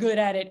you're good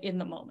at it in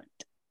the moment.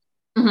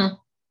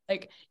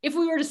 Like, if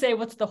we were to say,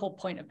 what's the whole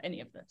point of any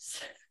of this?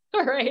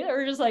 Right?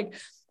 Or just like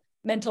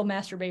mental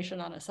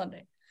masturbation on a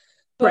Sunday.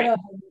 But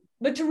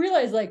to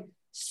realize like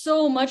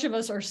so much of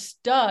us are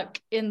stuck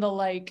in the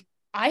like,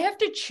 I have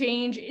to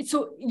change.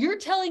 So you're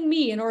telling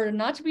me in order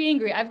not to be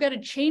angry, I've got to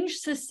change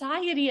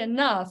society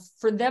enough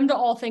for them to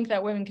all think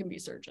that women can be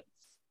surgeons.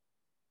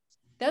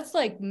 That's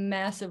like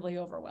massively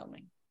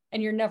overwhelming.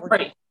 And you're never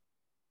going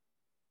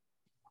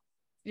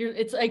to.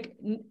 It's like,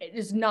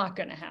 it's not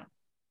going to happen.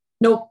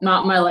 Nope,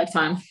 not in my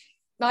lifetime.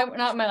 Not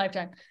in my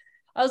lifetime.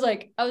 I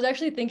was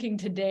actually thinking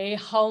today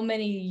how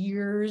many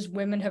years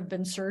women have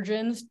been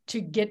surgeons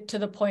to get to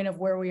the point of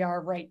where we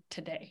are right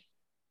today.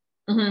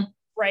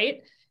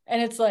 Right?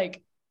 And it's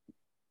like,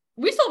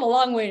 we still have a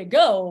long way to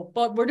go,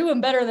 but we're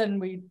doing better than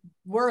we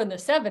were in the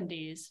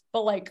 70s.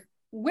 But like,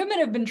 women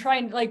have been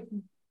trying, like,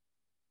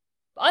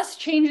 us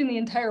changing the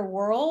entire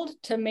world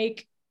to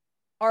make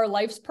our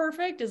lives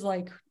perfect is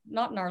like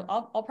not in our,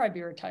 I'll probably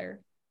be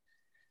retired.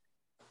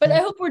 But I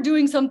hope we're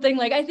doing something,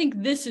 like, I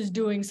think this is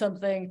doing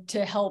something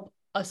to help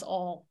us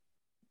all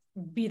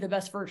be the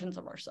best versions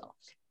of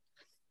ourselves.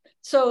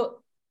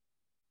 So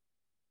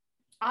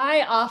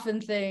I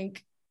often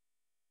think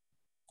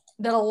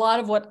that a lot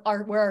of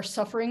where our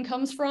suffering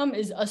comes from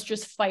is us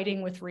just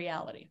fighting with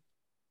reality.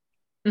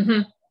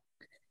 Mm-hmm.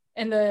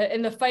 And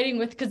the fighting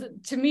with, because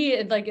to me,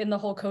 it, like, in the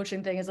whole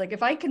coaching thing is like,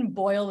 if I can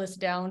boil this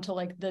down to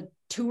like the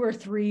 2 or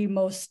 3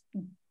 most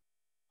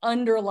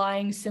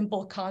underlying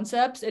simple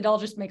concepts, it all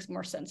just makes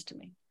more sense to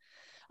me.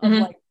 Of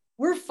like,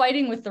 we're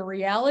fighting with the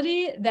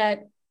reality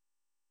that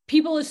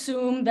people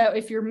assume that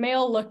if you're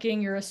male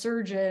looking, you're a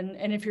surgeon,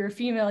 and if you're a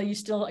female,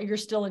 you're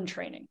still in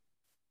training.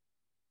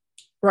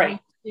 Right.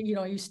 You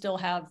know, you still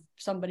have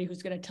somebody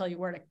who's going to tell you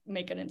where to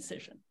make an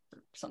incision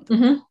or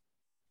something. And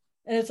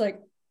it's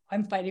like,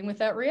 I'm fighting with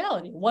that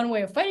reality. One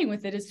way of fighting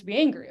with it is to be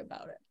angry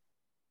about it.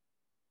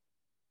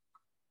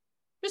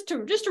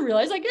 Just to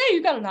realize, like, hey,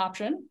 you got an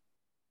option,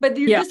 but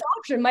this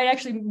option might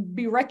actually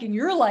be wrecking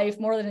your life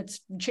more than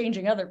it's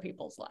changing other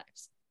people's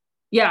lives.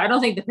 Yeah, I don't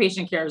think the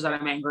patient cares that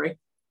I'm angry.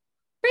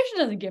 Patient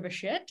doesn't give a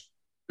shit.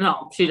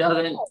 No, she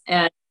doesn't.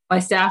 And my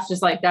staff's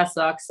just like, that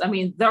sucks. I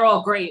mean, they're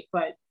all great,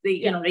 but they,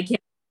 you know, they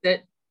can't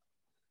sit.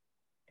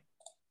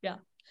 Yeah.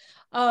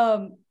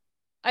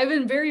 I've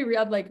been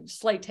I'm like,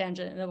 slight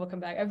tangent and then we'll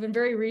come back. I've been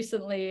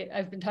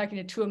talking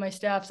to 2 of my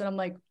staffs and I'm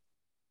like,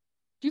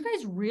 do you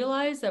guys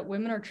realize that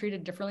women are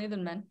treated differently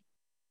than men?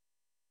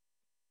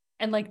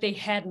 And like, they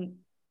hadn't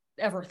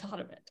ever thought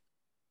of it.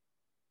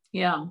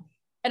 Yeah.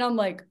 And I'm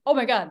like, oh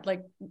my God,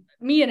 like,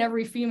 me and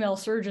every female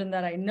surgeon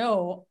that I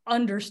know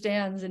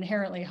understands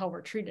inherently how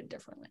we're treated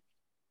differently.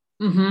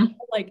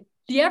 Like,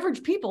 the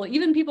average people,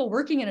 even people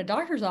working in a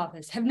doctor's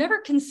office, have never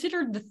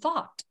considered the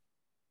thought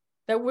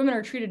that women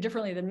are treated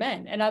differently than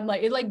men. And I'm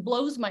like, it like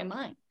blows my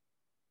mind.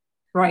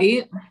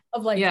 Right.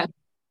 Of like, yeah,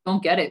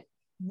 don't get it.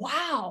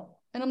 Wow.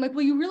 And I'm like,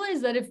 well, you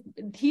realize that if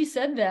he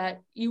said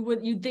that,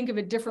 you'd think of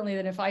it differently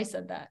than if I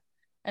said that.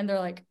 And they're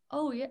like,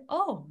 oh yeah.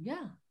 Oh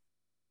yeah.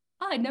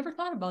 I never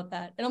thought about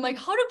that. And I'm like,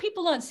 how do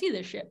people not see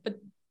this shit? But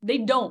they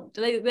don't.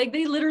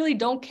 They literally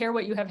don't care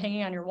what you have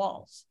hanging on your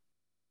walls.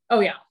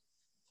 Oh yeah.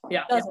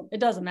 Yeah. It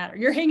doesn't matter.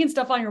 You're hanging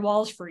stuff on your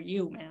walls for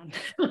you, man.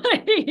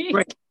 Like,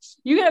 right.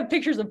 You can have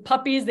pictures of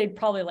puppies. They'd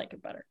probably like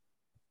it better.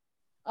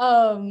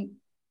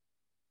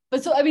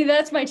 But so, I mean,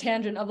 that's my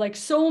tangent of like,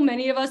 so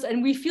many of us,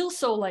 and we feel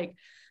so like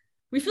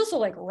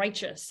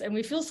righteous, and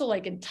we feel so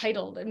like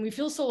entitled, and we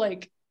feel so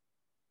like,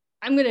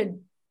 I'm going to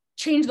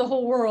change the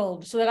whole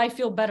world so that I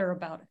feel better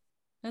about it.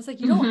 And it's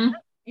like, you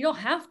don't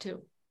have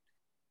to.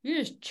 You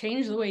just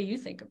change the way you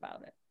think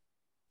about it.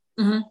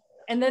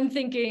 And then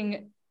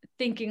thinking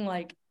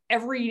like,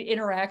 every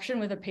interaction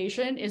with a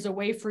patient is a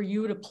way for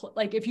you to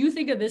like, if you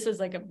think of this as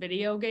like a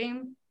video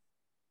game,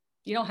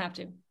 you don't have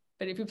to.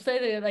 But if you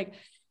play like,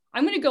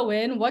 I'm going to go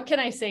in, what can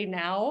I say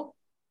now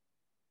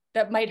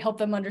that might help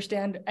them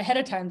understand ahead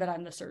of time that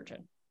I'm the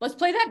surgeon? Let's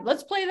play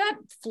that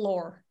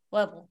floor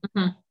level.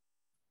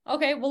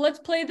 Okay, well, let's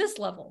play this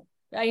level.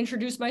 I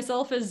introduce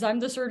myself as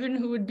I'm the surgeon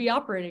who would be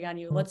operating on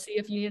you. Let's see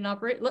if you need an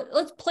operate.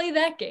 Let's play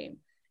that game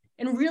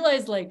and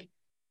realize like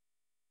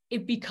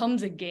it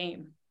becomes a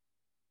game.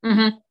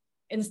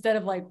 Instead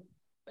of like,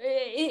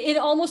 it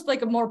almost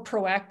like a more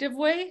proactive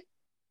way.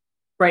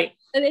 Right.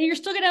 And you're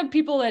still going to have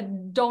people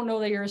that don't know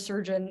that you're a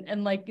surgeon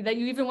and like that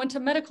you even went to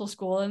medical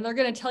school, and they're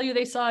going to tell you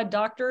they saw a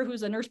doctor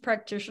who's a nurse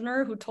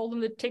practitioner who told them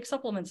to take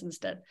supplements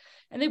instead.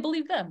 And they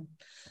believe them.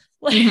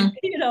 Like,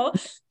 you know,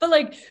 but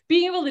like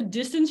being able to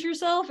distance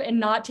yourself and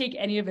not take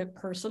any of it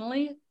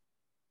personally,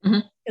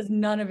 because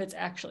none of it's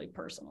actually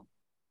personal.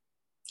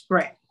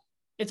 Right.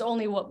 It's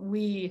only what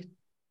we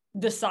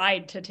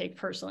decide to take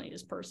personally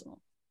is personal.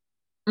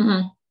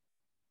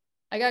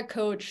 I got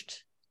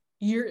coached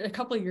a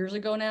couple of years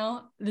ago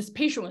now. This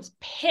patient was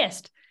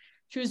pissed.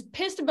 She was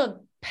pissed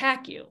about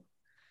PACU.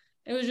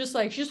 It was just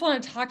like, she just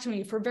wanted to talk to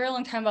me for a very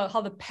long time about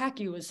how the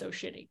PACU was so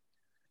shitty.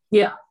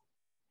 Yeah.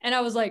 And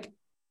I was like,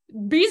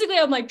 basically,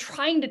 I'm like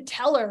trying to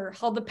tell her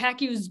how the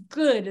PACU is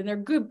good and they're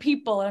good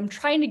people. And I'm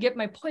trying to get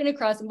my point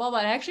across and blah, blah.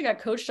 And I actually got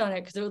coached on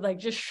it because it was like,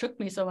 just shook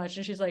me so much.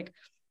 And she's like,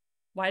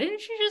 why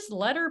didn't you just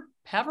let her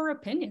have her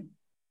opinion?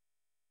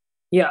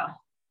 Yeah.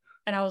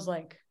 And I was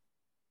like,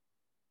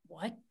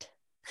 what?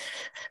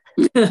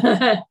 You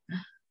can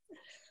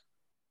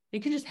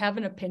just have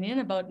an opinion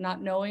about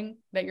not knowing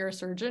that you're a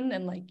surgeon,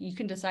 and like you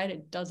can decide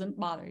it doesn't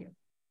bother you.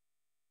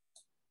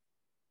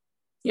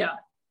 Yeah.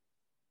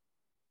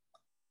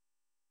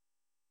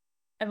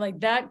 And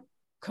like that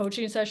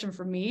coaching session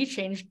for me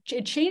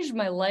changed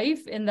my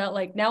life in that,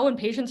 like, now when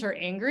patients are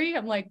angry,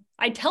 I'm like,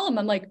 I tell them,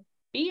 I'm like,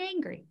 be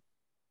angry.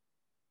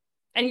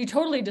 And you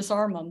totally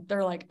disarm them.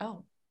 They're like,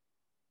 oh.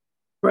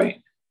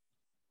 Right.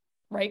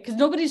 Right. Because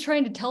nobody's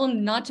trying to tell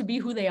them not to be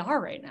who they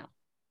are right now.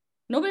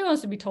 Nobody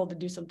wants to be told to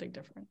do something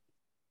different.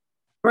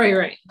 Right,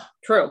 right.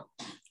 True.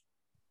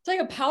 It's like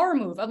a power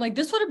move. I'm like,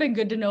 this would have been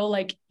good to know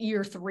like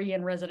year 3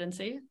 in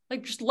residency.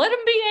 Like, just let them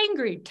be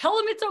angry. Tell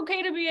them it's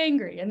okay to be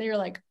angry. And then you're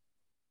like,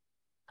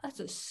 that's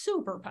a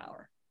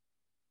superpower.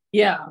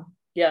 Yeah.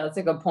 Yeah, that's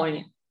a good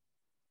point.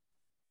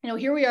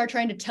 here we are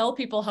trying to tell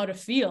people how to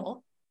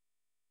feel.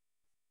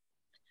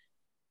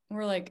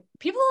 We're like,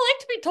 people don't like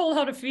to be told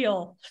how to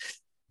feel.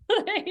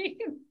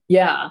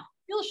 Yeah.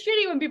 Feel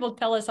shitty when people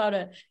tell us how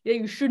to,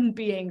 you shouldn't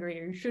be angry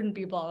or you shouldn't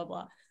be blah, blah,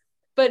 blah.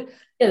 But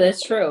yeah,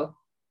 that's true.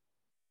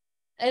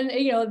 And,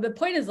 the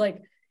point is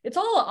like, it's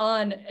all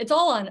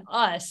on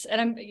us.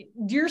 And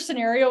your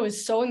scenario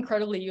is so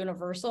incredibly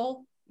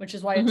universal, which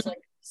is why it's like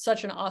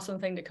such an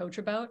awesome thing to coach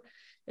about,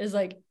 is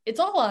like, it's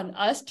all on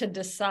us to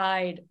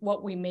decide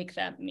what we make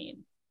that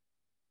mean.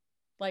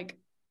 Like,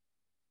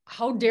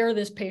 how dare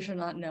this patient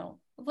not know?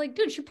 Like,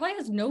 dude, she probably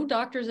has no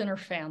doctors in her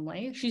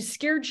family. She's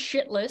scared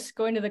shitless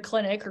going to the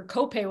clinic. Her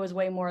copay was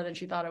way more than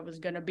she thought it was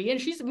going to be.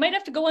 And she might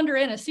have to go under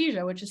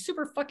anesthesia, which is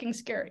super fucking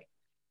scary.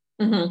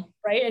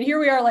 Right. And here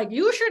we are like,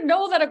 you should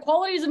know that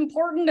equality is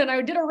important. And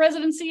I did a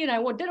residency and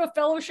I did a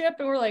fellowship.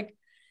 And we're like,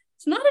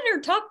 it's not in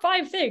your top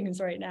 5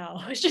 things right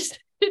now. It just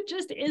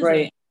isn't.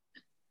 Right.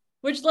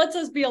 Which lets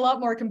us be a lot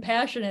more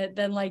compassionate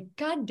than like,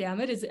 God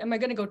damn it, am I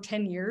going to go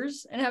 10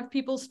 years and have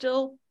people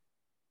still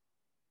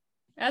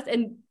ask?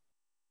 And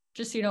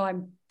just,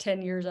 I'm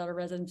 10 years out of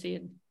residency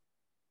and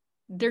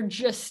they're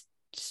just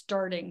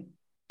starting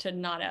to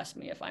not ask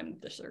me if I'm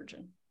the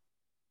surgeon.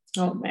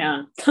 Oh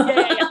man.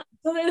 Yeah.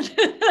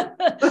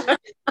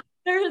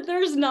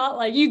 There's not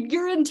like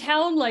you're in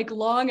town like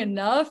long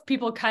enough,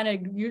 people kind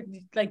of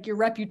like your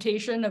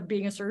reputation of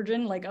being a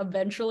surgeon, like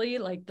eventually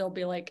like they'll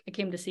be like, I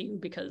came to see you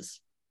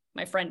because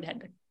my friend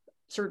had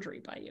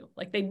surgery by you.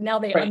 Like they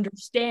right.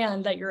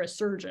 Understand that you're a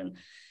surgeon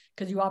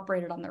because you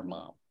operated on their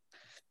mom.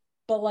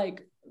 But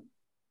like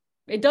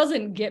it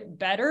doesn't get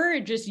better,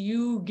 it just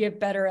you get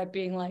better at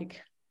being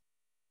like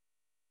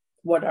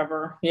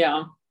whatever.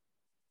 Yeah.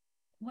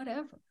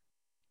 Whatever.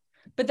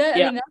 But that,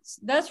 yeah. I mean,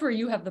 that's where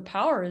you have the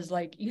power, is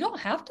like, you don't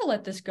have to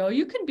let this go.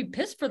 You can be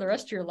pissed for the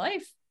rest of your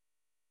life.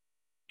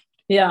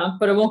 Yeah,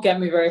 but it won't get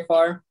me very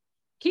far.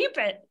 Keep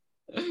it.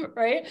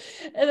 Right.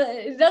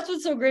 And that's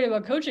what's so great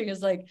about coaching,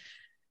 is like,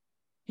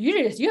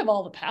 you have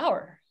all the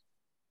power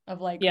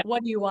of like, yeah.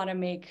 What do you want to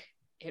make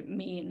it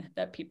mean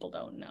that people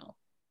don't know?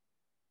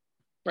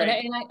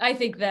 Right. And I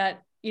think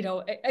that,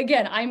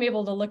 again, I'm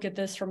able to look at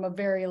this from a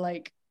very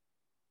like,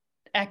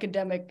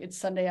 academic, it's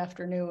Sunday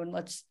afternoon,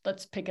 let's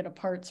pick it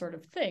apart sort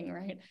of thing,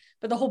 right?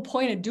 But the whole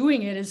point of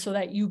doing it is so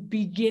that you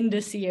begin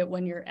to see it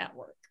when you're at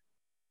work.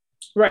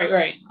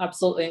 Right,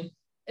 absolutely.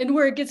 And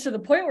where it gets to the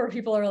point where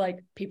people are like,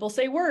 people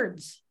say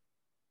words,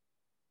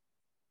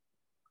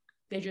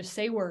 they just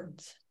say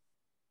words.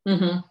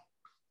 And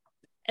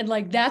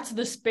like, that's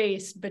the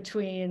space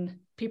between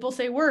people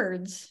say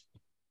words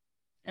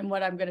and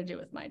what I'm going to do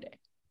with my day.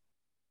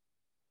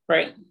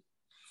 Right.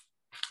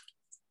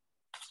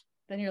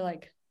 Then you're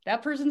like,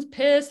 that person's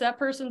pissed, that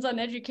person's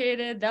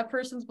uneducated, that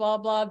person's blah,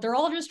 blah. They're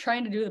all just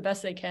trying to do the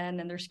best they can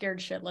and they're scared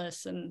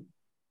shitless. And,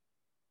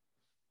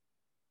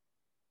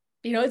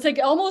 it's like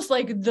almost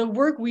like the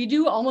work we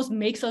do almost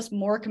makes us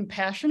more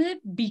compassionate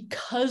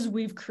because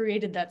we've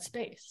created that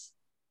space.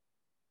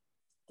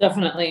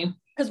 Definitely.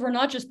 Because we're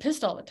not just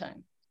pissed all the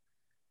time.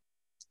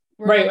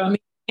 Right. I mean,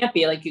 you can't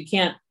be like, you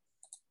can't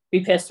be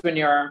pissed when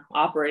you're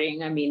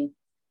operating. I mean,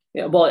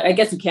 well, I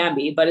guess you can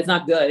be, but it's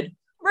not good.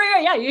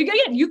 Right, yeah,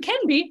 you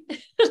can be.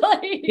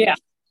 Like, yeah,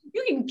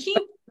 you can keep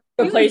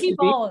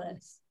all of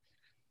this.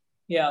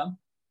 Yeah.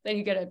 Then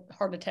you get a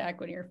heart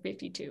attack when you're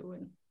 52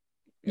 and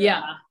you're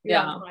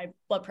on high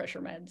blood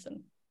pressure meds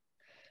and.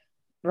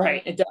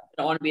 Right, I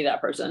don't want to be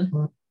that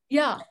person.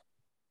 Yeah,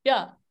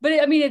 but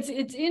I mean,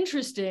 it's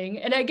interesting,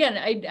 and again,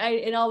 I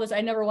in all this,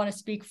 I never want to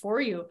speak for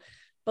you,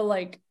 but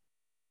like,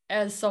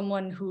 as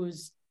someone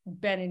who's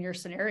been in your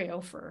scenario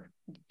for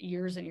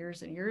years and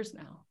years and years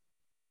now,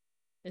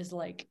 is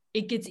like,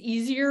 it gets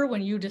easier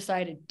when you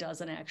decide it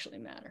doesn't actually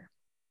matter.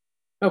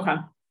 Okay.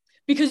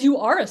 Because you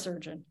are a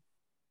surgeon.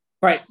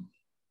 Right.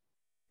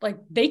 Like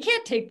they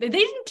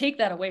didn't take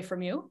that away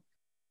from you.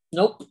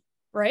 Nope.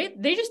 Right?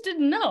 They just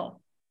didn't know.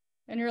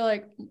 And you're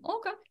like,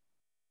 okay.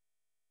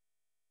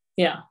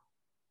 Yeah.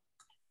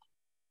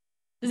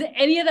 Does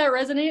any of that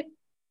resonate?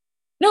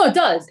 No, it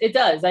does. It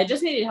does. I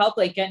just needed help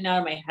like getting out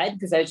of my head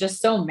because I was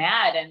just so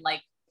mad. And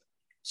like,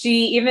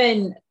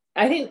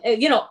 I think,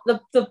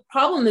 the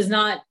problem is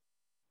not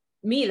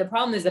me. The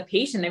problem is the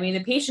patient. I mean,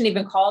 the patient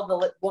even called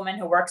the woman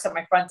who works at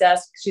my front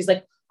desk. She's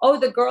like, oh,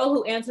 the girl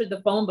who answered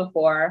the phone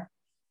before.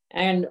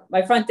 And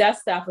my front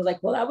desk staff was like,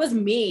 well, that was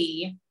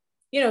me.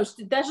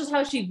 That's just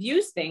how she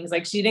views things.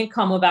 Like she didn't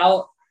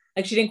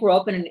she didn't grow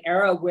up in an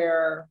era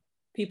where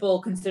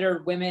people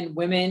considered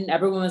women.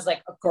 Everyone was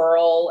like a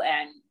girl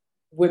and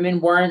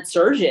women weren't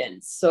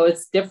surgeons. So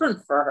it's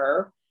different for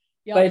her.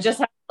 Yep. But it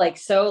just like,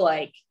 so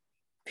like,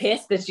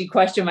 pissed that she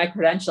questioned my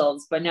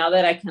credentials. But now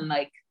that I can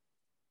like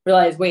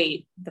realize,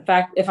 wait, the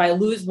fact if I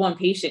lose one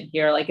patient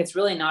here, like it's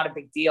really not a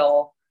big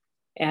deal.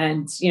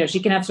 And she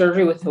can have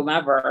surgery with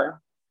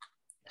whomever.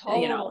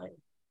 Totally.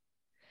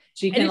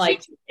 She can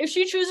if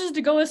she chooses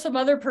to go with some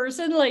other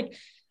person, like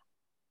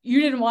you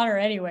didn't want her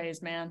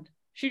anyways, man.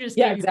 She just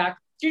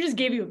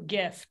gave you a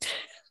gift.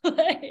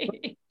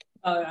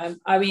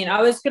 I mean,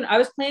 I was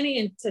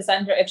planning to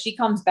send her if she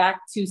comes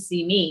back to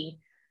see me.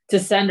 to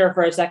send her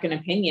for a second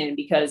opinion,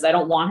 because I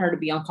don't want her to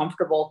be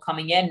uncomfortable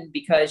coming in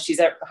because she's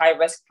at high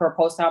risk for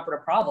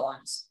postoperative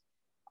problems.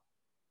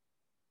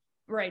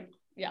 Right.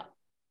 Yeah,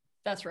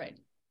 that's right.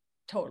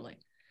 Totally.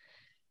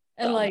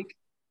 And like,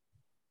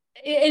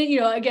 and you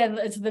know, again,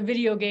 it's the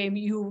video game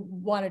you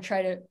want to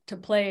try to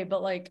play,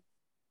 but like,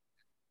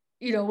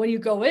 you know, when you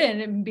go in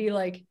and be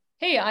like,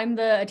 hey, I'm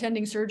the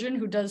attending surgeon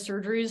who does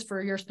surgeries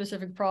for your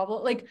specific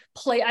problem, like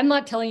play. I'm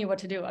not telling you what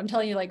to do. I'm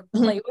telling you, like,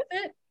 play with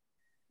it.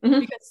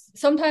 Because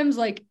sometimes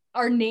like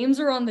our names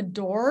are on the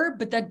door,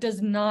 but that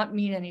does not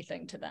mean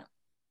anything to them.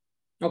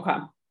 Okay.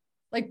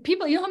 Like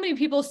people, you know how many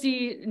people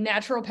see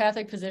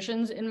naturopathic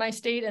physicians in my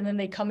state and then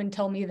they come and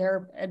tell me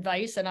their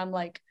advice, and I'm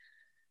like,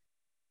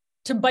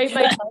 to bite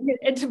my tongue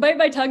and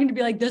to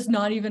be like, that's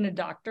not even a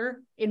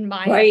doctor in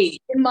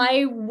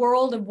my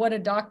world of what a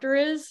doctor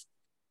is.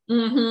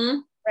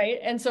 Right.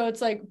 And so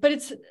it's like,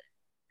 but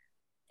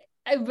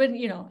I've been,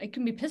 you know, I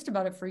can be pissed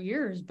about it for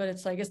years, but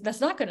it's like, that's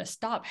not going to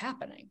stop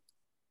happening.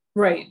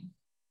 Right.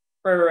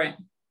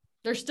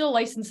 They're still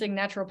licensing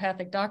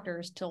naturopathic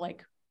doctors to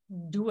like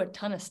do a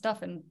ton of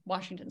stuff in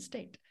Washington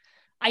State.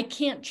 I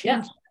can't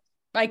change that.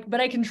 Like,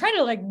 but I can try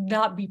to like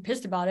not be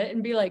pissed about it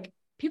and be like,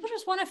 people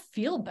just want to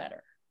feel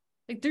better.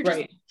 Like they're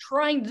just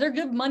they're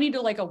give money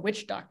to like a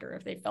witch doctor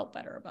if they felt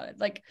better about it.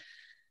 Like,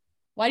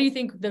 why do you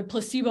think the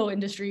placebo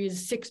industry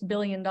is $6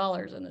 billion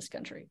in this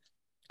country?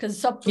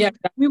 Because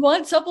we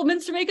want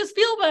supplements to make us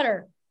feel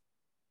better.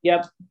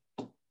 Yep.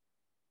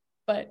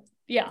 But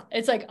yeah,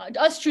 it's like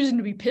us choosing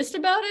to be pissed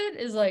about it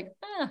is like,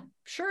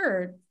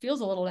 sure, it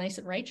feels a little nice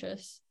and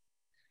righteous.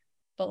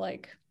 But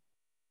like,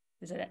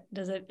 is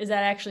that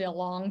actually a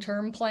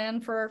long-term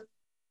plan for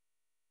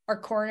our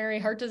coronary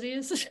heart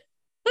disease?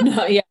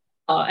 No, yeah.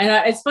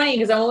 And it's funny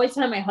because I'm always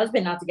telling my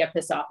husband not to get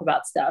pissed off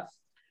about stuff.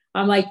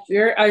 I'm like,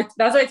 that's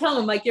what I tell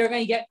him. Like, you're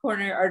going to get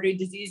coronary artery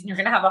disease and you're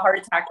going to have a heart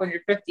attack when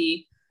you're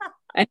 50.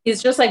 And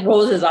he's just like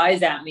rolls his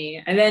eyes at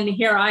me. And then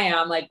here I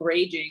am like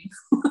raging.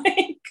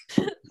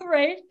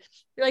 Right.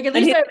 You're like, at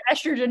least I have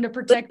estrogen to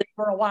protect me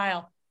for a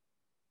while.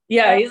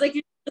 Yeah. He's like,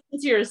 you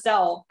listen to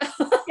yourself.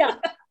 Yeah,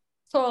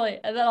 totally.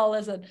 And then I'll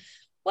listen.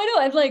 Well, I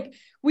know. I'm like,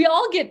 we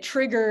all get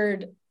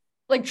triggered.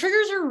 Like,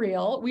 triggers are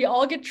real. We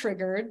all get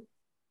triggered.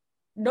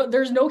 No,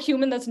 there's no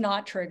human that's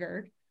not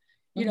triggered.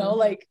 You know,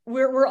 like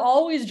we're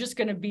always just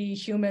going to be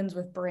humans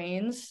with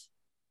brains.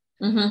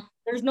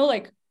 There's no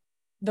like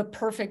the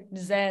perfect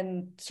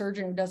Zen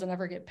surgeon who doesn't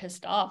ever get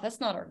pissed off. That's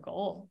not our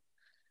goal.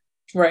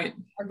 Right.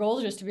 Our goal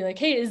is just to be like,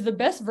 hey, is the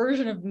best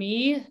version of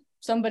me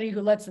somebody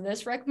who lets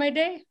this wreck my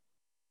day?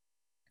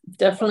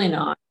 Definitely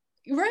not.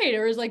 Right.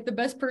 Or is like the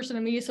best person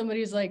of me somebody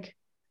who's like,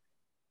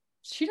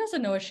 she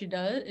doesn't know what she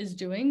is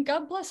doing.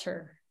 God bless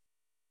her.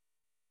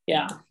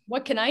 Yeah.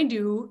 What can I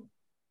do?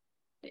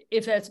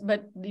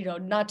 But you know,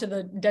 not to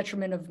the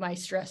detriment of my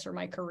stress or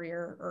my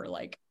career, or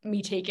like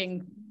me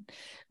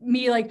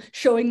like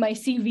showing my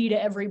CV to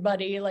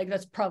everybody. Like,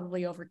 that's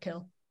probably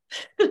overkill.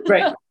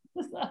 Right.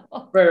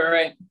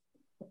 Right.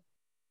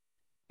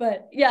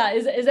 But yeah,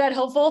 is that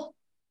helpful?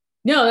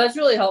 No, that's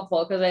really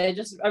helpful, because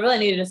I really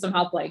needed some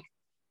help, like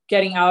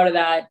getting out of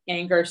that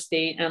anger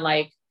state. And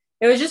like,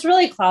 it was just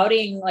really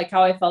clouding like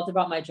how I felt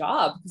about my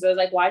job, because I was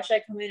like, why should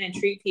I come in and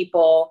treat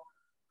people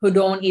who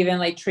don't even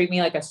like treat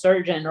me like a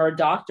surgeon or a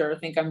doctor,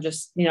 think I'm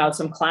just, you know,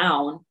 some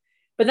clown.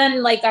 But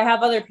then like I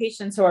have other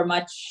patients who are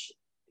much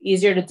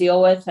easier to deal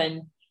with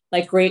and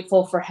like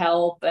grateful for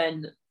help.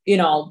 And, you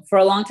know, for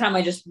a long time,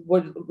 I just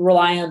would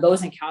rely on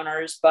those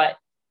encounters. But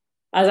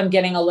as I'm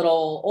getting a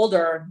little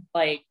older,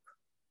 like,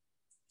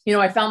 you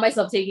know, I found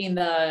myself taking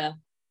the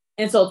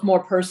insults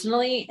more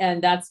personally,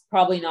 and that's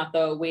probably not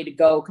the way to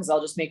go, because I'll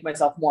just make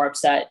myself more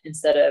upset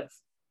instead of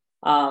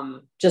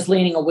just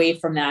leaning away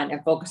from that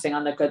and focusing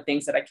on the good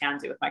things that I can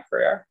do with my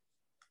career.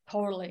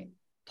 Totally.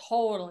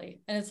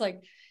 And it's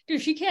like,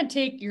 dude, she can't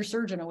take your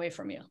surgeon away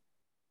from you.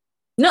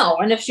 No.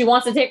 And if she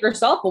wants to take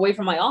herself away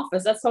from my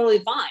office, that's totally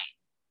fine.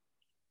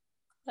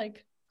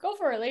 Like, go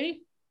for it,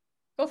 lady.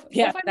 Go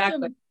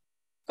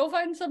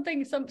find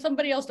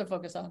somebody else to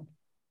focus on.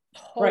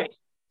 Right.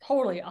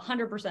 Totally.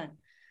 100%.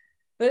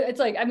 But it's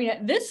like, I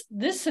mean, this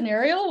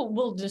scenario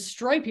will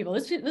destroy people.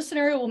 This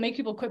scenario will make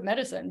people quit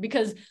medicine,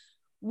 because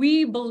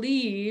we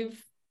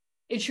believe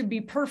it should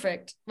be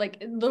perfect. Like,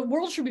 the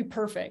world should be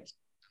perfect.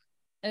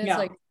 And it's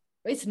like,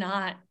 it's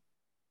not.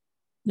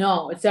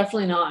 No, it's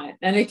definitely not.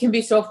 And it can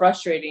be so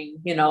frustrating,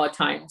 you know, at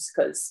times,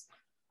 because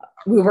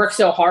we work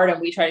so hard and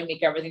we try to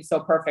make everything so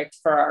perfect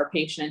for our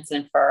patients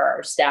and for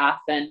our staff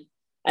and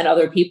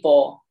other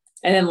people.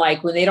 And then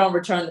like, when they don't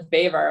return the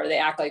favor, they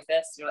act like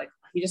this. You're like,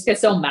 you just get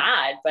so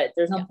mad, but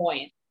there's no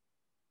point.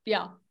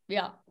 Yeah.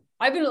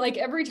 I've been like,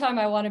 every time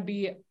I want to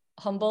be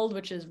humbled,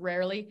 which is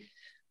rarely,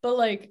 but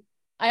like,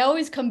 I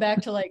always come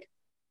back to like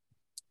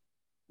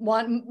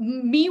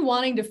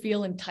wanting to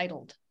feel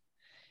entitled.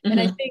 And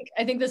I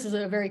think this is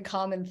a very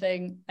common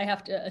thing, I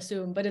have to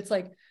assume, but it's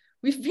like,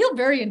 we feel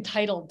very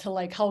entitled to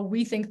like how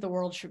we think the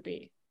world should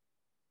be.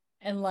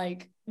 And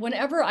like,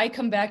 whenever I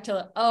come back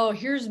to, oh,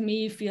 here's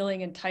me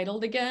feeling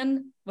entitled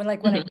again, when I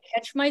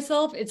catch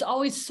myself, it's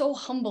always so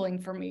humbling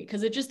for me,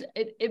 because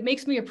it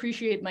makes me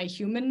appreciate my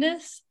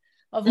humanness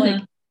of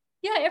like,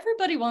 yeah,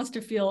 everybody wants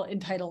to feel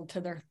entitled to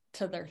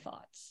their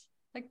thoughts.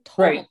 Like,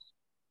 totally. Right.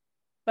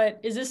 But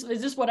is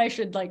this what I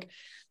should like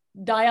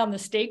die on the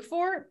stake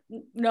for?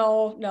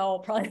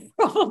 No,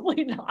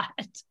 probably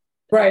not.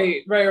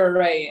 Right.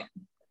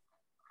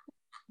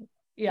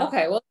 Yeah.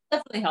 Okay, well, it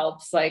definitely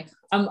helps. Like,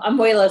 I'm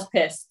way less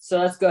pissed, so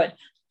that's good.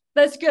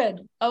 That's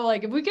good. Oh,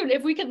 like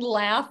if we can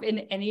laugh in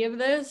any of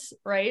this,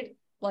 right?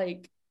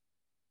 Like,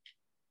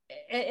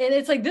 and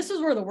it's like, this is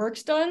where the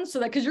work's done, so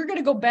that, because you're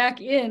gonna go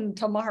back in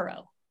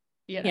tomorrow,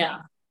 you know? Yeah.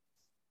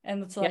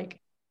 And it's like,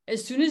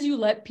 as soon as you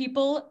let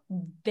people,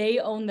 they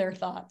own their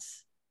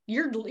thoughts.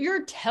 You're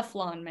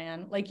Teflon,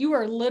 man. Like, you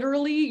are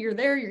literally, you're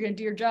there, you're gonna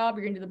do your job,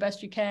 you're gonna do the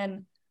best you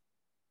can.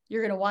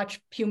 You're gonna watch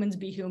humans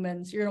be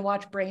humans. You're gonna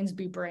watch brains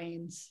be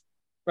brains.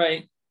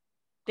 Right.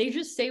 They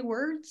just say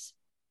words.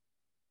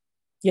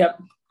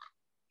 Yep.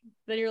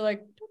 Then you're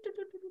like,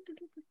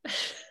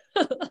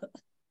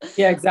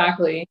 yeah,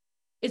 exactly.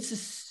 It's a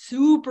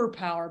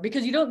superpower,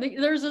 because you don't think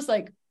there's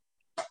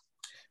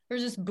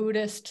this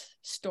Buddhist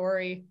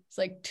story. It's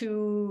like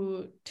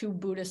two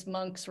Buddhist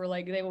monks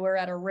were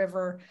at a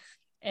river,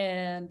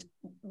 and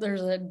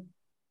there's a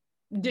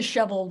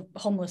disheveled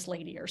homeless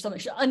lady or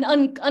something,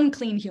 an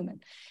unclean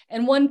human,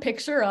 and one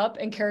picks her up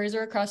and carries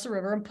her across the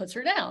river and puts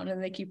her down,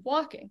 and they keep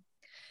walking.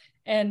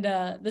 And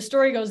the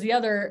story goes, the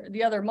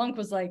other monk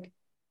was like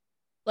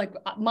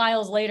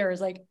miles later is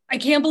like, I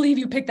can't believe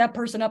you picked that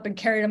person up and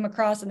carried them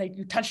across, and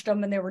you touched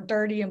them and they were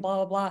dirty and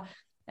blah, blah, blah.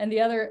 And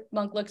the other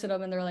monk looks at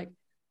them and they're like,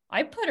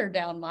 I put her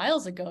down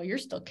miles ago. You're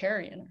still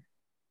carrying her.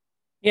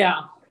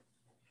 Yeah.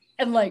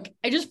 And like,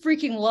 I just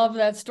freaking love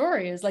that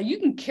story. Is like, you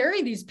can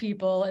carry these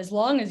people as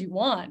long as you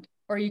want,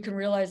 or you can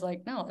realize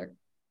like, no,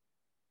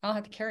 I don't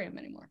have to carry them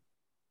anymore.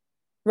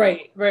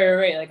 Right.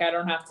 Like, I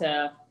don't have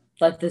to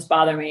let this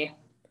bother me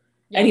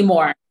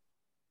anymore.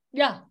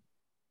 Yeah.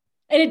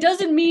 And it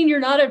doesn't mean you're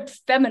not a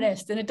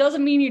feminist, and it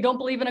doesn't mean you don't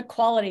believe in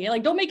equality.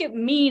 Like, don't make it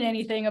mean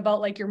anything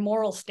about like your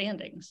moral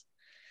standings.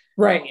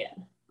 Right.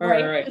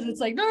 Right. Because it's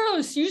like, no,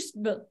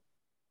 but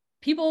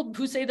people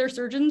who say they're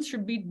surgeons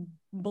should be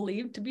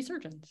believed to be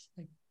surgeons.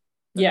 Like,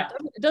 yeah.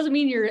 It doesn't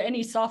mean you're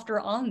any softer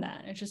on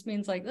that. It just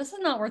means like, this is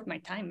not worth my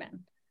time,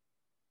 man.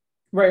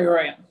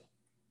 Right.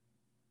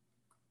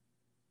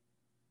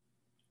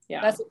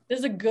 Yeah. This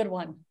is a good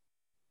one.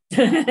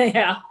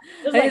 Yeah.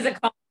 It's a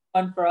common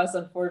one for us,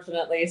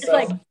 unfortunately. It's so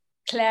like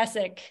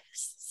classic.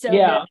 So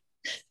yeah.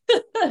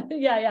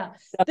 yeah.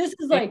 This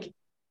is like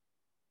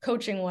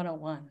coaching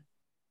 101.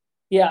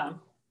 Yeah.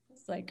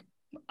 It's like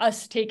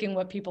us taking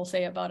what people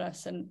say about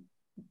us and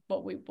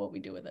what we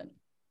do with it.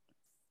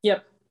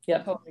 Yep.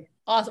 Totally.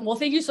 Awesome. Well,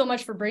 thank you so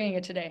much for bringing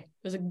it today.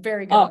 It was a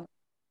very good one.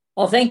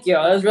 Well, thank you.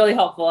 It was really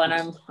helpful,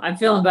 and I'm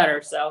feeling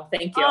better. So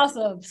thank you.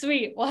 Awesome.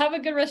 Sweet. Well, have a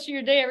good rest of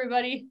your day,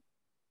 everybody.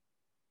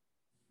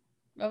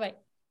 Bye-bye.